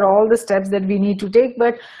 these are all the steps that we need to take.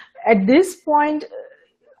 But at this point,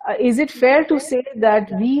 is it fair to say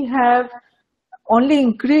that we have only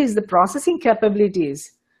increased the processing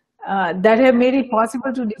capabilities that have made it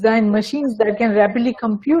possible to design machines that can rapidly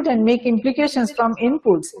compute and make implications from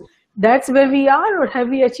inputs? That's where we are, or have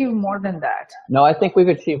we achieved more than that? No, I think we've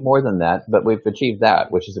achieved more than that, but we've achieved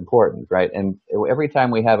that, which is important, right? And every time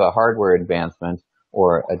we have a hardware advancement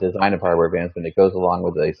or a design of hardware advancement, it goes along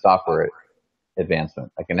with a software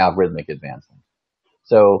advancement, like an algorithmic advancement.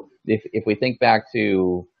 So if we think back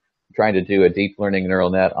to trying to do a deep learning neural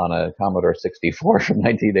net on a Commodore 64 from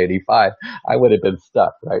 1985, I would have been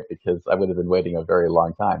stuck, right? Because I would have been waiting a very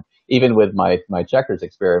long time. Even with my checkers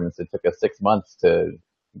experiments, it took us 6 months to,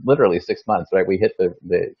 literally 6 months, right? We hit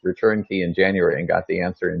the return key in January and got the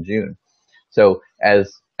answer in June. So as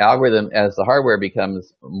the hardware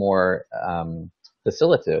becomes more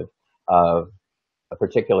facilitative of a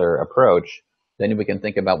particular approach, then we can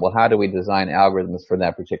think about, well, how do we design algorithms for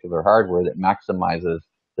that particular hardware that maximizes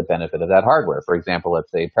the benefit of that hardware? For example,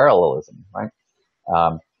 let's say parallelism, right?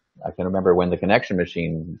 I can remember when the connection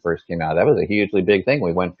machine first came out. That was a hugely big thing.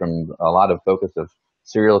 We went from a lot of focus of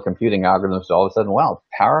serial computing algorithms to all of a sudden, well,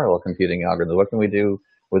 parallel computing algorithms. What can we do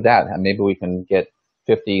with that? And maybe we can get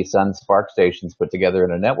 50 Sun Spark stations put together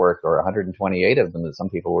in a network, or 128 of them that some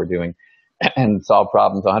people were doing, and solve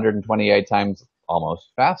problems 128 times almost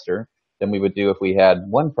faster than we would do if we had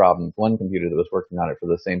one computer that was working on it for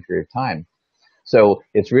the same period of time. So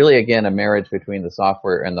it's really, again, a marriage between the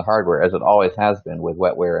software and the hardware, as it always has been with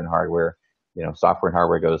wetware and hardware. Software and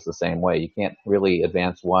hardware goes the same way. You can't really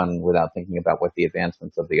advance one without thinking about what the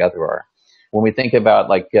advancements of the other are. When we think about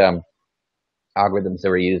algorithms that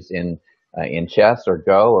are used in chess or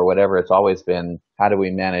Go or whatever, it's always been, how do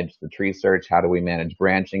we manage the tree search? How do we manage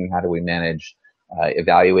branching? How do we manage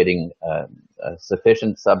evaluating a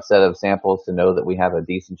sufficient subset of samples to know that we have a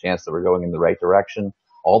decent chance that we're going in the right direction?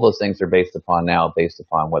 All those things are based upon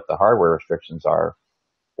what the hardware restrictions are,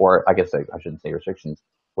 or I guess I shouldn't say restrictions,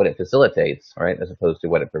 what it facilitates, right, as opposed to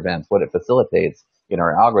what it prevents. What it facilitates in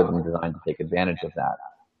our algorithm design to take advantage of that.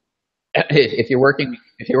 If you're working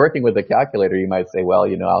with a calculator, you might say, well,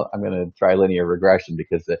 I'm going to try linear regression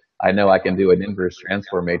because I know I can do an inverse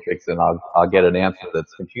transform matrix and I'll get an answer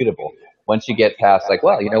that's computable. Once you get past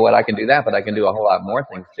well, you know what, I can do that, but I can do a whole lot more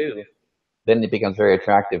things too, then it becomes very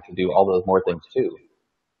attractive to do all those more things too.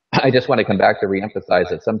 I just want to come back to reemphasize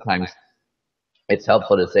that sometimes it's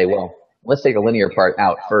helpful to say, well, let's take a linear part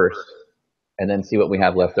out first and then see what we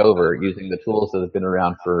have left over using the tools that have been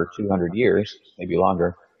around for 200 years, maybe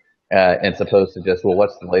longer, as opposed to just, well,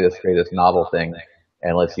 what's the latest, greatest novel thing?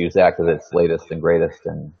 And let's use that because it's latest and greatest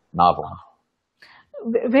and novel.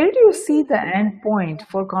 Where do you see the end point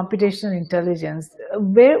for computational intelligence?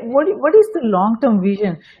 What is the long-term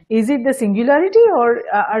vision? Is it the singularity, or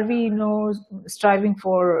are we striving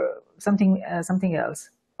for something else?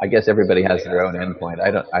 I guess everybody has their own endpoint. I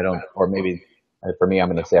don't, or maybe for me, I'm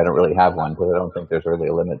going to say I don't really have one, because I don't think there's really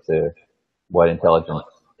a limit to what intelligence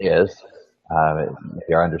is.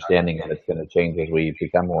 Our understanding of it's going to change as we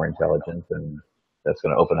become more intelligent, and that's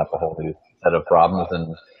going to open up a whole new set of problems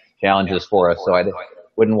and challenges for us. So I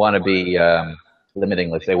wouldn't want to be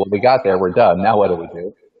limiting. Let's say, well, we got there, we're done. Now what do we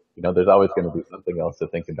do? There's always going to be something else to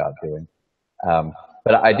think about doing.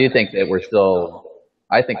 But I do think that we're still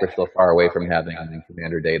far away from having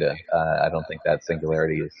commander data. I don't think that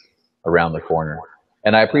singularity is around the corner.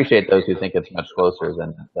 And I appreciate those who think it's much closer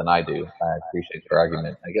than I do. I appreciate your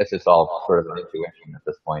argument. I guess it's all sort of an intuition at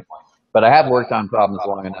this point. But I have worked on problems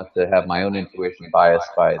long enough to have my own intuition biased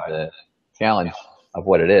by the challenge of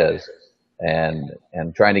what it is, and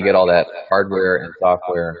trying to get all that hardware and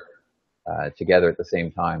software together at the same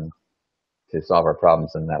time to solve our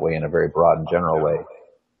problems in that way, in a very broad and general way,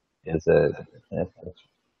 it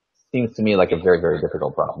seems to me like a very, very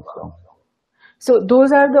difficult problem. So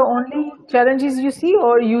those are the only challenges you see,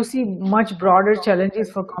 or you see much broader challenges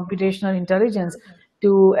for computational intelligence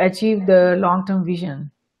to achieve the long-term vision?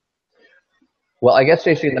 Well, I guess,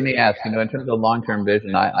 Jayshree, let me ask, in terms of long-term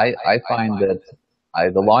vision, I find that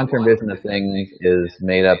the long-term vision of things is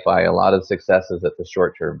made up by a lot of successes at the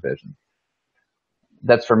short-term vision.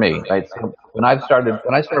 That's for me, right? So when I started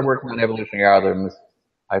working on evolutionary algorithms,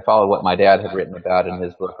 I followed what my dad had written about in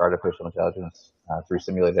his book, Artificial Intelligence Through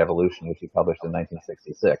Simulated Evolution, which he published in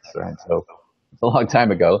 1966, right? So it's a long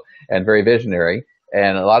time ago and very visionary.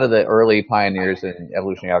 And a lot of the early pioneers in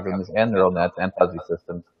evolutionary algorithms and neural nets and fuzzy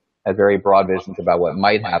systems had very broad visions about what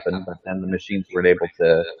might happen, but then the machines weren't able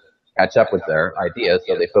to catch up with their ideas.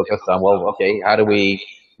 So they focused on, well, okay, how do we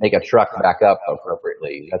make a truck back up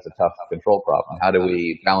appropriately? That's a tough control problem. How do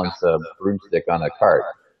we balance a broomstick on a cart?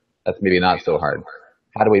 That's maybe not so hard.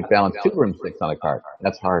 How do we balance two broomsticks on a cart?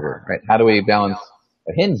 That's harder, right? How do we balance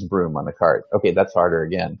a hinged broom on a cart? Okay, that's harder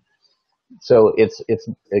again. So it's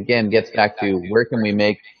again gets back to where can we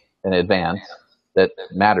make an advance that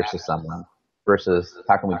matters to someone versus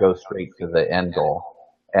how can we go straight to the end goal.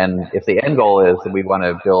 And if the end goal is that we want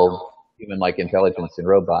to build human-like intelligence in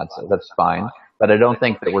robots, that's fine. But I don't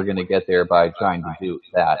think that we're going to get there by trying to do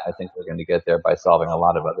that. I think we're going to get there by solving a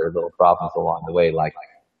lot of other little problems along the way, like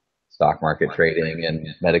stock market trading and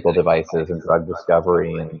medical devices and drug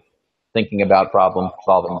discovery and thinking about problem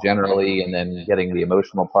solving generally, and then getting the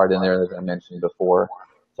emotional part in there, as I mentioned before.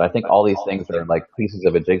 So I think all these things are like pieces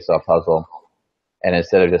of a jigsaw puzzle. And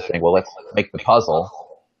instead of just saying, well, let's make the puzzle,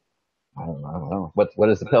 I don't know. What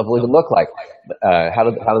does the puzzle even look like? How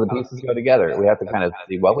do the pieces go together? We have to kind of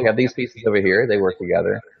see, well, we have these pieces over here. They work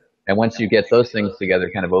together. And once you get those things together,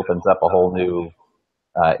 it kind of opens up a whole new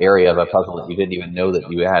area of a puzzle that you didn't even know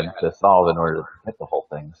that you had to solve in order to hit the whole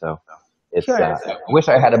thing. So it's, I wish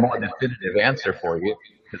I had a more definitive answer for you,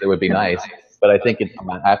 because it would be nice. But I think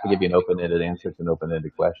I have to give you an open-ended answer to an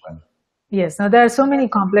open-ended question. Yes, now there are so many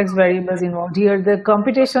complex variables involved here. The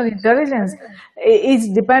computational intelligence is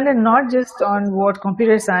dependent not just on what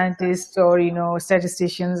computer scientists or,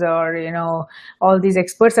 statisticians or, all these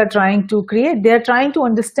experts are trying to create. They are trying to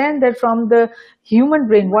understand that from the human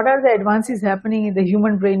brain, what are the advances happening in the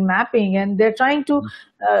human brain mapping, and they're trying to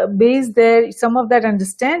base some of that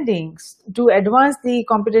understanding to advance the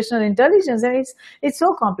computational intelligence. And it's so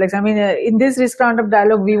complex. I mean, in this risk roundup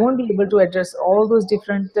dialogue, we won't be able to address all those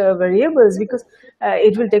different variables, because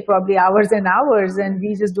it will take probably hours and hours, and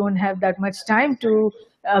we just don't have that much time to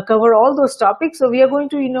cover all those topics. So we are going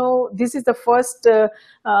to, this is the first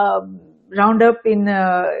roundup in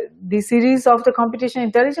the series of the computational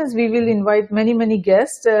intelligence. We will invite many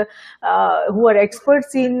guests who are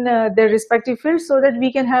experts in their respective fields, so that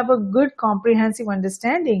we can have a good comprehensive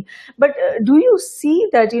understanding. But do you see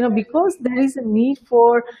that, because there is a need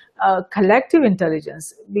for collective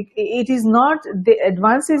intelligence, it is not, the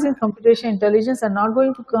advances in computational intelligence are not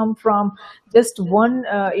going to come from just one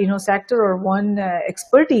sector or one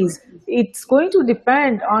expertise. It's going to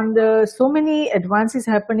depend on so many advances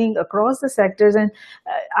happening across the sectors, and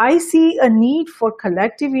I see a need for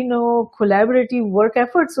collective collaborative work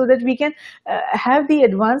efforts, so that we can have the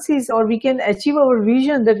advances, or we can achieve our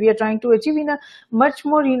vision that we are trying to achieve in a much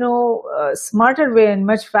more smarter way and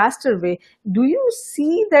much faster way. Do you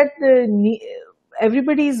see that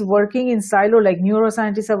everybody is working in silo, like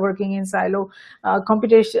neuroscientists are working in silo,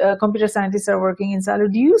 computer scientists are working in silo?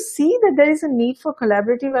 Do you see that there is a need for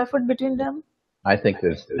collaborative effort between them? I think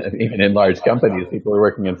there's, even in large companies, people are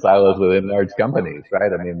working in silos within large companies,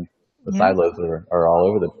 right? I mean, the silos are all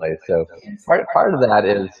over the place. So part of that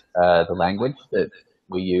is the language that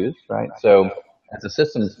we use, right? So as a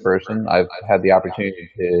systems person, I've had the opportunity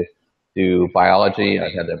to do biology.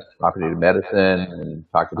 I've had the opportunity to do medicine and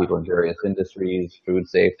talk to people in various industries, food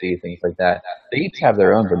safety, things like that. They each have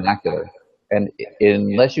their own vernacular. And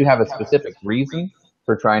unless you have a specific reason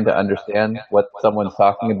for trying to understand what someone's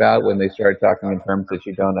talking about, when they start talking in terms that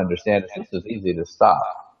you don't understand, it's just as easy to stop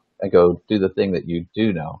and go do the thing that you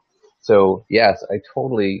do know. So yes, I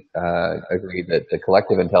totally agree that the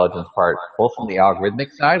collective intelligence part, both from the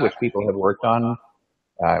algorithmic side, which people have worked on.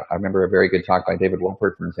 I remember a very good talk by David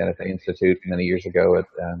Wolpert from the Santa Fe Institute many years ago at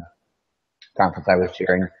a conference I was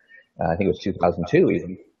chairing. I think it was 2002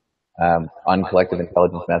 even, on collective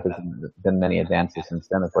intelligence methods. And there's been many advances since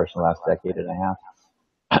then, of course, in the last decade and a half.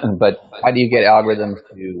 But how do you get algorithms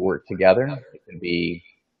to work together? It can be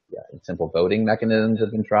simple voting mechanisms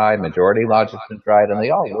have been tried, majority logic's been tried, and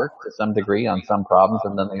they all work to some degree on some problems,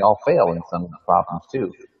 and then they all fail in some problems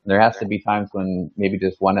too. There has to be times when maybe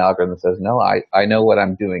just one algorithm says, no, I know what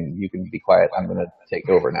I'm doing. You can be quiet. I'm going to take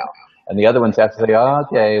over now. And the other ones have to say, oh,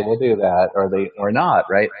 okay, we'll do that, or not,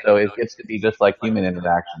 right? So it gets to be just like human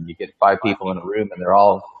interaction. You get 5 people in a room, and they're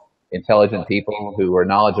all intelligent people who are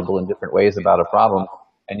knowledgeable in different ways about a problem,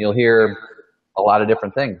 and you'll hear a lot of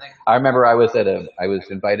different things. I remember I was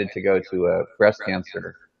invited to go to a breast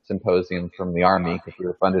cancer symposium from the Army, because we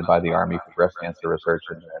were funded by the Army for breast cancer research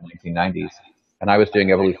in the 1990s. And I was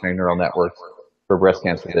doing evolutionary neural networks for breast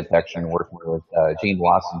cancer detection, working with Gene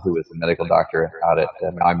Watson, who was a medical doctor out at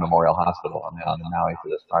Maui Memorial Hospital on Maui for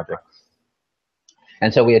this project.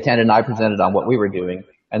 And so we attended, and I presented on what we were doing.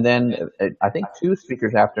 And then I think two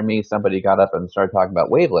speakers after me, somebody got up and started talking about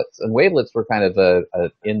wavelets. And wavelets were kind of a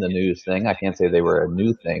in the news thing. I can't say they were a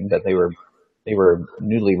new thing, but they were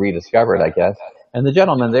newly rediscovered, I guess. And the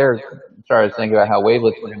gentleman there started saying about how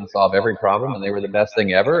wavelets were going to solve every problem, and they were the best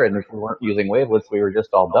thing ever. And if we weren't using wavelets, we were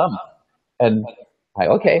just all dumb. And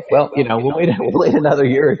okay, well, we'll wait another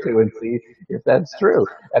year or two and see if that's true.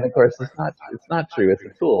 And of course, it's not true. It's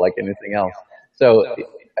a tool like anything else. So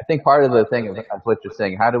I think part of the thing of what you're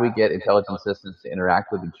saying, how do we get intelligent systems to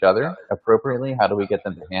interact with each other appropriately? How do we get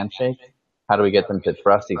them to handshake? How do we get them to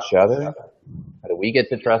trust each other? How do we get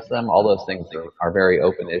to trust them? All those things are very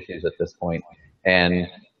open issues at this point. And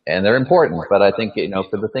they're important, but I think,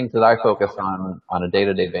 for the things that I focus on a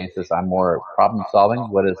day-to-day basis, I'm more problem solving.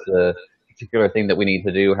 What is the particular thing that we need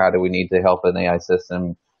to do? How do we need to help an AI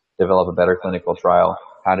system develop a better clinical trial?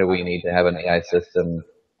 How do we need to have an AI system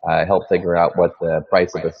help figure out what the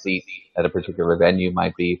price of a seat at a particular venue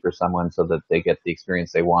might be for someone so that they get the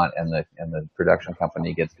experience they want and the production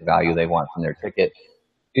company gets the value they want from their ticket?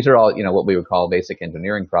 These are all, what we would call basic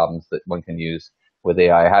engineering problems that one can use with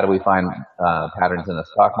AI. How do we find patterns in the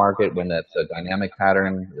stock market when that's a dynamic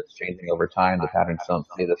pattern that's changing over time? The patterns don't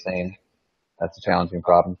stay the same. That's a challenging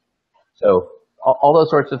problem. So all those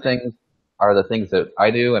sorts of things are the things that I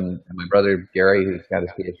do, and my brother Gary, who's got his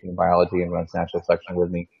PhD in biology and runs natural selection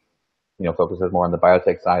with me, focuses more on the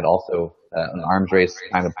biotech side. Also, an arms race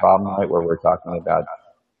kind of problem, right, where we're talking about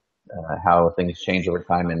how things change over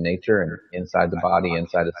time in nature and inside the body,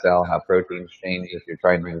 inside a cell, how proteins change. If you're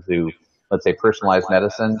trying to do, let's say, personalized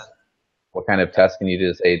medicine, what kind of test can you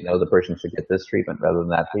do to say, no, the person should get this treatment rather than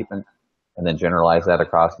that treatment, and then generalize that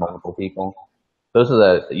across multiple people? Those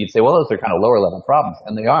are you'd say, well, those are kind of lower level problems,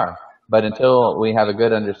 and they are. But until we have a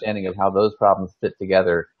good understanding of how those problems fit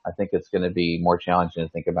together, I think it's going to be more challenging to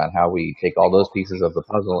think about how we take all those pieces of the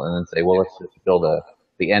puzzle and then say, well, let's just build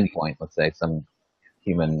the end point, let's say some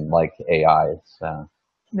human-like AI.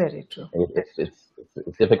 Very true. It's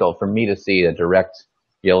difficult for me to see a direct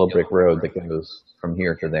yellow brick road that goes from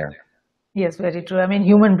here to there. Yes, very true. I mean,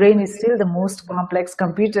 human brain is still the most complex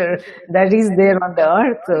computer that is there on the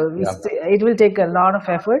earth. So it will take a lot of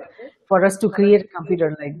effort for us to create a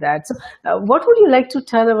computer like that. So what would you like to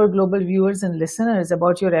tell our global viewers and listeners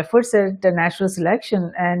about your efforts at natural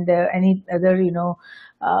selection and any other,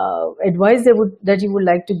 advice that you would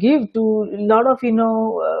like to give to a lot of,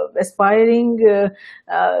 aspiring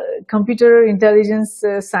computer intelligence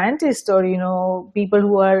scientists or, people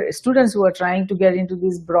who are students who are trying to get into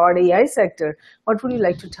this broad AI sector? What would you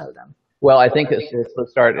like to tell them? Well, I think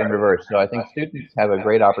let's start in reverse. So I think students have a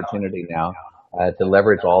great opportunity now to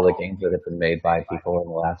leverage all the gains that have been made by people in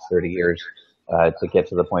the last 30 years to get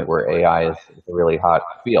to the point where AI is a really hot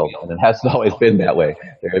field. And it hasn't always been that way.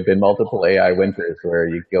 There have been multiple AI winters where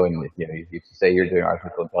you go and, you say you're doing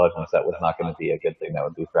artificial intelligence, that was not going to be a good thing. That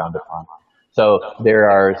would be frowned upon. So there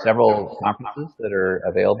are several conferences that are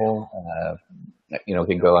available. You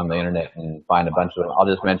can go on the internet and find a bunch of them. I'll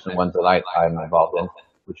just mention the ones that I'm involved in,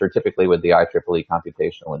 which are typically with the IEEE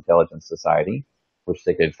Computational Intelligence Society, which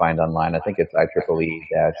they could find online. I think it's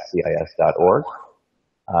IEEE-CIS.org.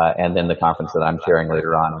 And then the conference that I'm chairing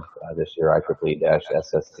later on this year,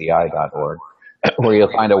 IEEE-SSCI.org, where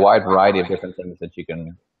you'll find a wide variety of different things that you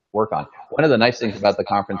can work on. One of the nice things about the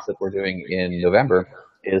conference that we're doing in November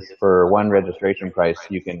is for one registration price,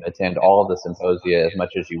 you can attend all of the symposia as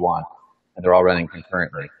much as you want, and they're all running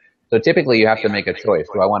concurrently. So typically you have to make a choice.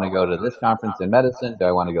 Do I want to go to this conference in medicine? Do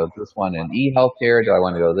I want to go to this one in e-healthcare? Do I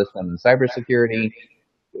want to go to this one in cybersecurity?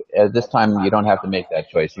 At this time, you don't have to make that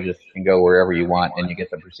choice. You just can go wherever you want, and you get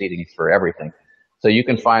the proceedings for everything. So you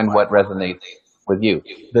can find what resonates with you.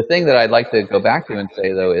 The thing that I'd like to go back to and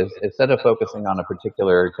say, though, is instead of focusing on a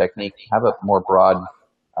particular technique, have a more broad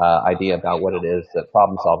idea about what it is that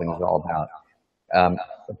problem solving is all about.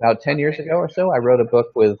 About 10 years ago or so, I wrote a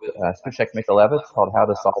book with Zbyszek Mikulewicz called How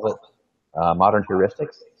to Solve It, Modern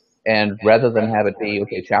Heuristics. And rather than have it be,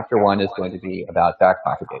 okay, chapter 1 is going to be about fact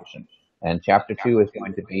propagation, and chapter 2 is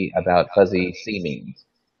going to be about fuzzy C-means,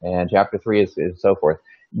 and chapter 3 is so forth.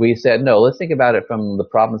 We said, no, let's think about it from the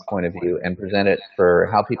problem's point of view and present it for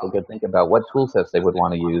how people could think about what tool sets they would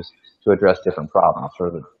want to use to address different problems,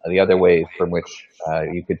 or the other ways from which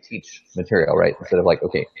you could teach material, right? Instead of like,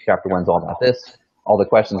 okay, chapter 1's all about this, all the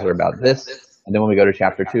questions are about this, and then when we go to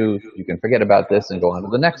chapter 2, you can forget about this and go on to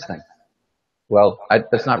the next thing. Well,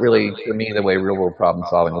 that's not really, for me, the way real-world problem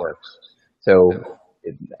solving works. So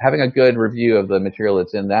having a good review of the material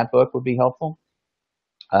that's in that book would be helpful.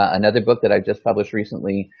 Another book that I just published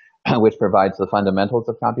recently, which provides the fundamentals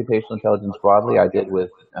of computational intelligence broadly, I did with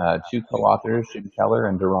two co-authors, Jim Keller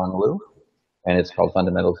and Durong Liu. and it's called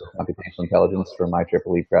Fundamentals of Computational Intelligence from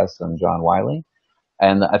IEEE Press and John Wiley.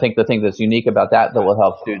 And I think the thing that's unique about that will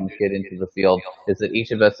help students get into the field is that each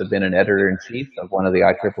of us have been an editor-in-chief of one of the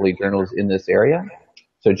IEEE journals in this area.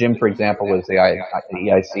 So Jim, for example, was the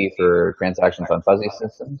EIC for transactions on fuzzy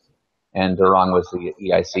systems, and Durong was the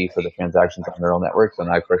EIC for the transactions on neural networks, and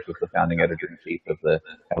I, of course, was the founding editor-in-chief of the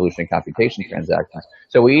evolutionary computation transactions.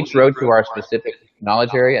 So we each wrote to our specific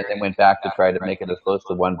knowledge area and then went back to try to make it as close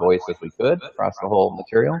to one voice as we could across the whole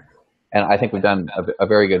material. And I think we've done a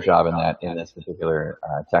very good job in that in this particular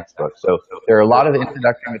textbook. So there are a lot of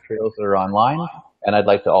introductory materials that are online, and I'd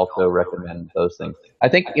like to also recommend those things. I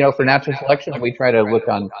think, you know, for natural selection, we try to look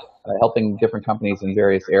on helping different companies in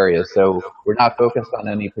various areas. So we're not focused on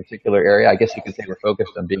any particular area. I guess you could say we're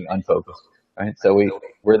focused on being unfocused, right? So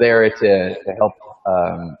we're there to help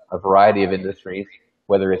a variety of industries,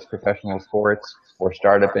 whether it's professional sports or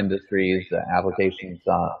startup industries, applications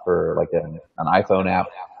for like an iPhone app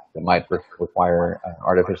that might require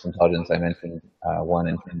artificial intelligence. I mentioned one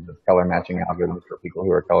in terms of color matching algorithms for people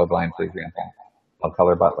who are colorblind, for example, called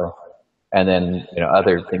Color Butler. And then, you know,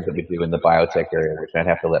 other things that we do in the biotech area, which I'd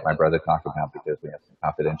have to let my brother talk about because we have some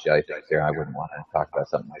confidentiality things there. I wouldn't want to talk about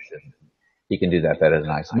something I shouldn't. He can do that better than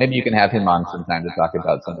I. So maybe you can have him on sometime to talk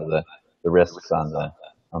about some of the risks on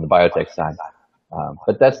the biotech side.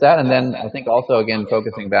 But that's that. And then I think also, again,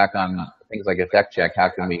 focusing back on things like effect check, how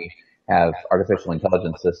can we have artificial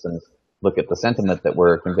intelligence systems look at the sentiment that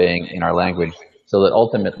we're conveying in our language so that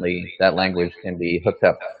ultimately that language can be hooked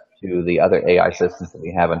up to the other AI systems that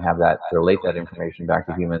we have and have that relate that information back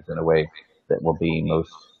to humans in a way that will be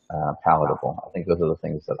most palatable. I think those are the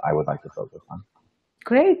things that I would like to focus on.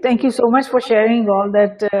 Great. Thank you so much for sharing all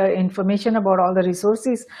that information about all the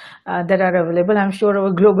resources that are available. I'm sure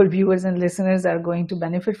our global viewers and listeners are going to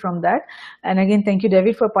benefit from that. And again, thank you,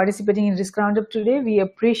 David, for participating in Risk Roundup today. We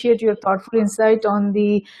appreciate your thoughtful insight on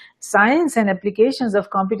the science and applications of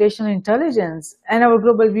computational intelligence. And our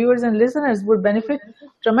global viewers and listeners would benefit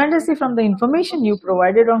tremendously from the information you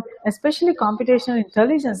provided on especially computational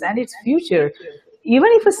intelligence and its future. Even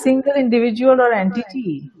if a single individual or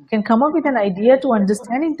entity can come up with an idea to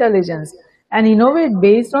understand intelligence and innovate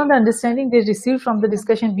based on the understanding they received from the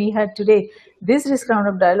discussion we had today, this Risk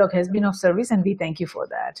Roundup dialogue has been of service, and we thank you for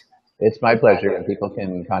that. It's my pleasure, and people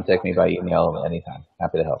can contact me by email anytime.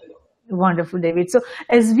 Happy to help. Wonderful, David. So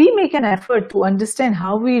as we make an effort to understand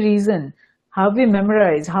how we reason, how we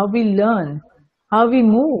memorize, how we learn, how we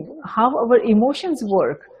move, how our emotions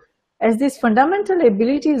work, as these fundamental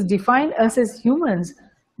abilities define us as humans,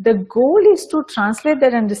 the goal is to translate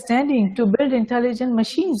that understanding to build intelligent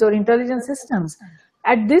machines or intelligent systems.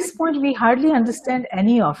 At this point, we hardly understand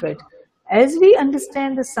any of it. As we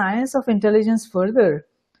understand the science of intelligence further,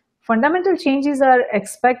 fundamental changes are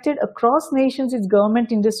expected across nations, its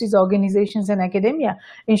government, industries, organizations, and academia,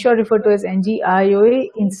 in short referred to as NGIOA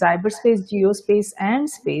in cyberspace, geospace, and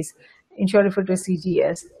space, in short referred to as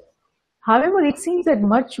CGS. However, it seems that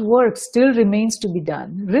much work still remains to be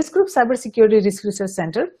done. Risk Group Cybersecurity Risk Research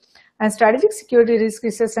Center and Strategic Security Risk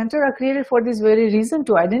Research Center are created for this very reason,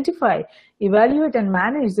 to identify, evaluate, and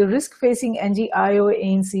manage the risk facing NGIOA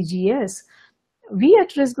in CGS. We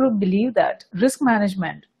at Risk Group believe that risk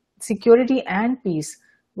management, security, and peace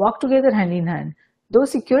walk together hand in hand. Though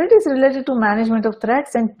security is related to management of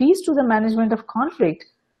threats and peace to the management of conflict,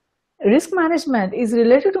 risk management is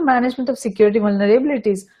related to management of security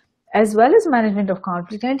vulnerabilities as well as management of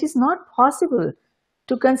conflict, and it is not possible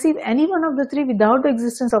to conceive any one of the three without the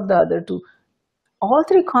existence of the other two. All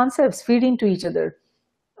three concepts feed into each other.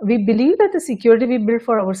 We believe that the security we build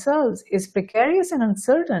for ourselves is precarious and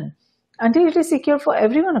uncertain until it is secure for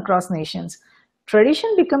everyone across nations. Tradition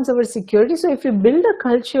becomes our security, so if we build a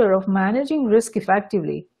culture of managing risk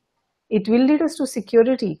effectively, it will lead us to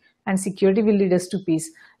security, and security will lead us to peace.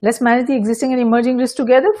 Let's manage the existing and emerging risks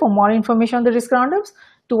together. For more information on the Risk Roundups,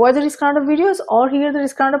 to watch the Risk Roundup videos or hear the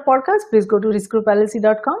Risk Roundup podcast, please go to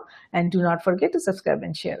riskgroupllc.com and do not forget to subscribe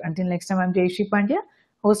and share. Until next time, I'm Jayashree Pandya,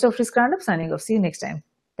 host of Risk Roundup, signing off. See you next time.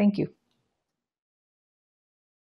 Thank you.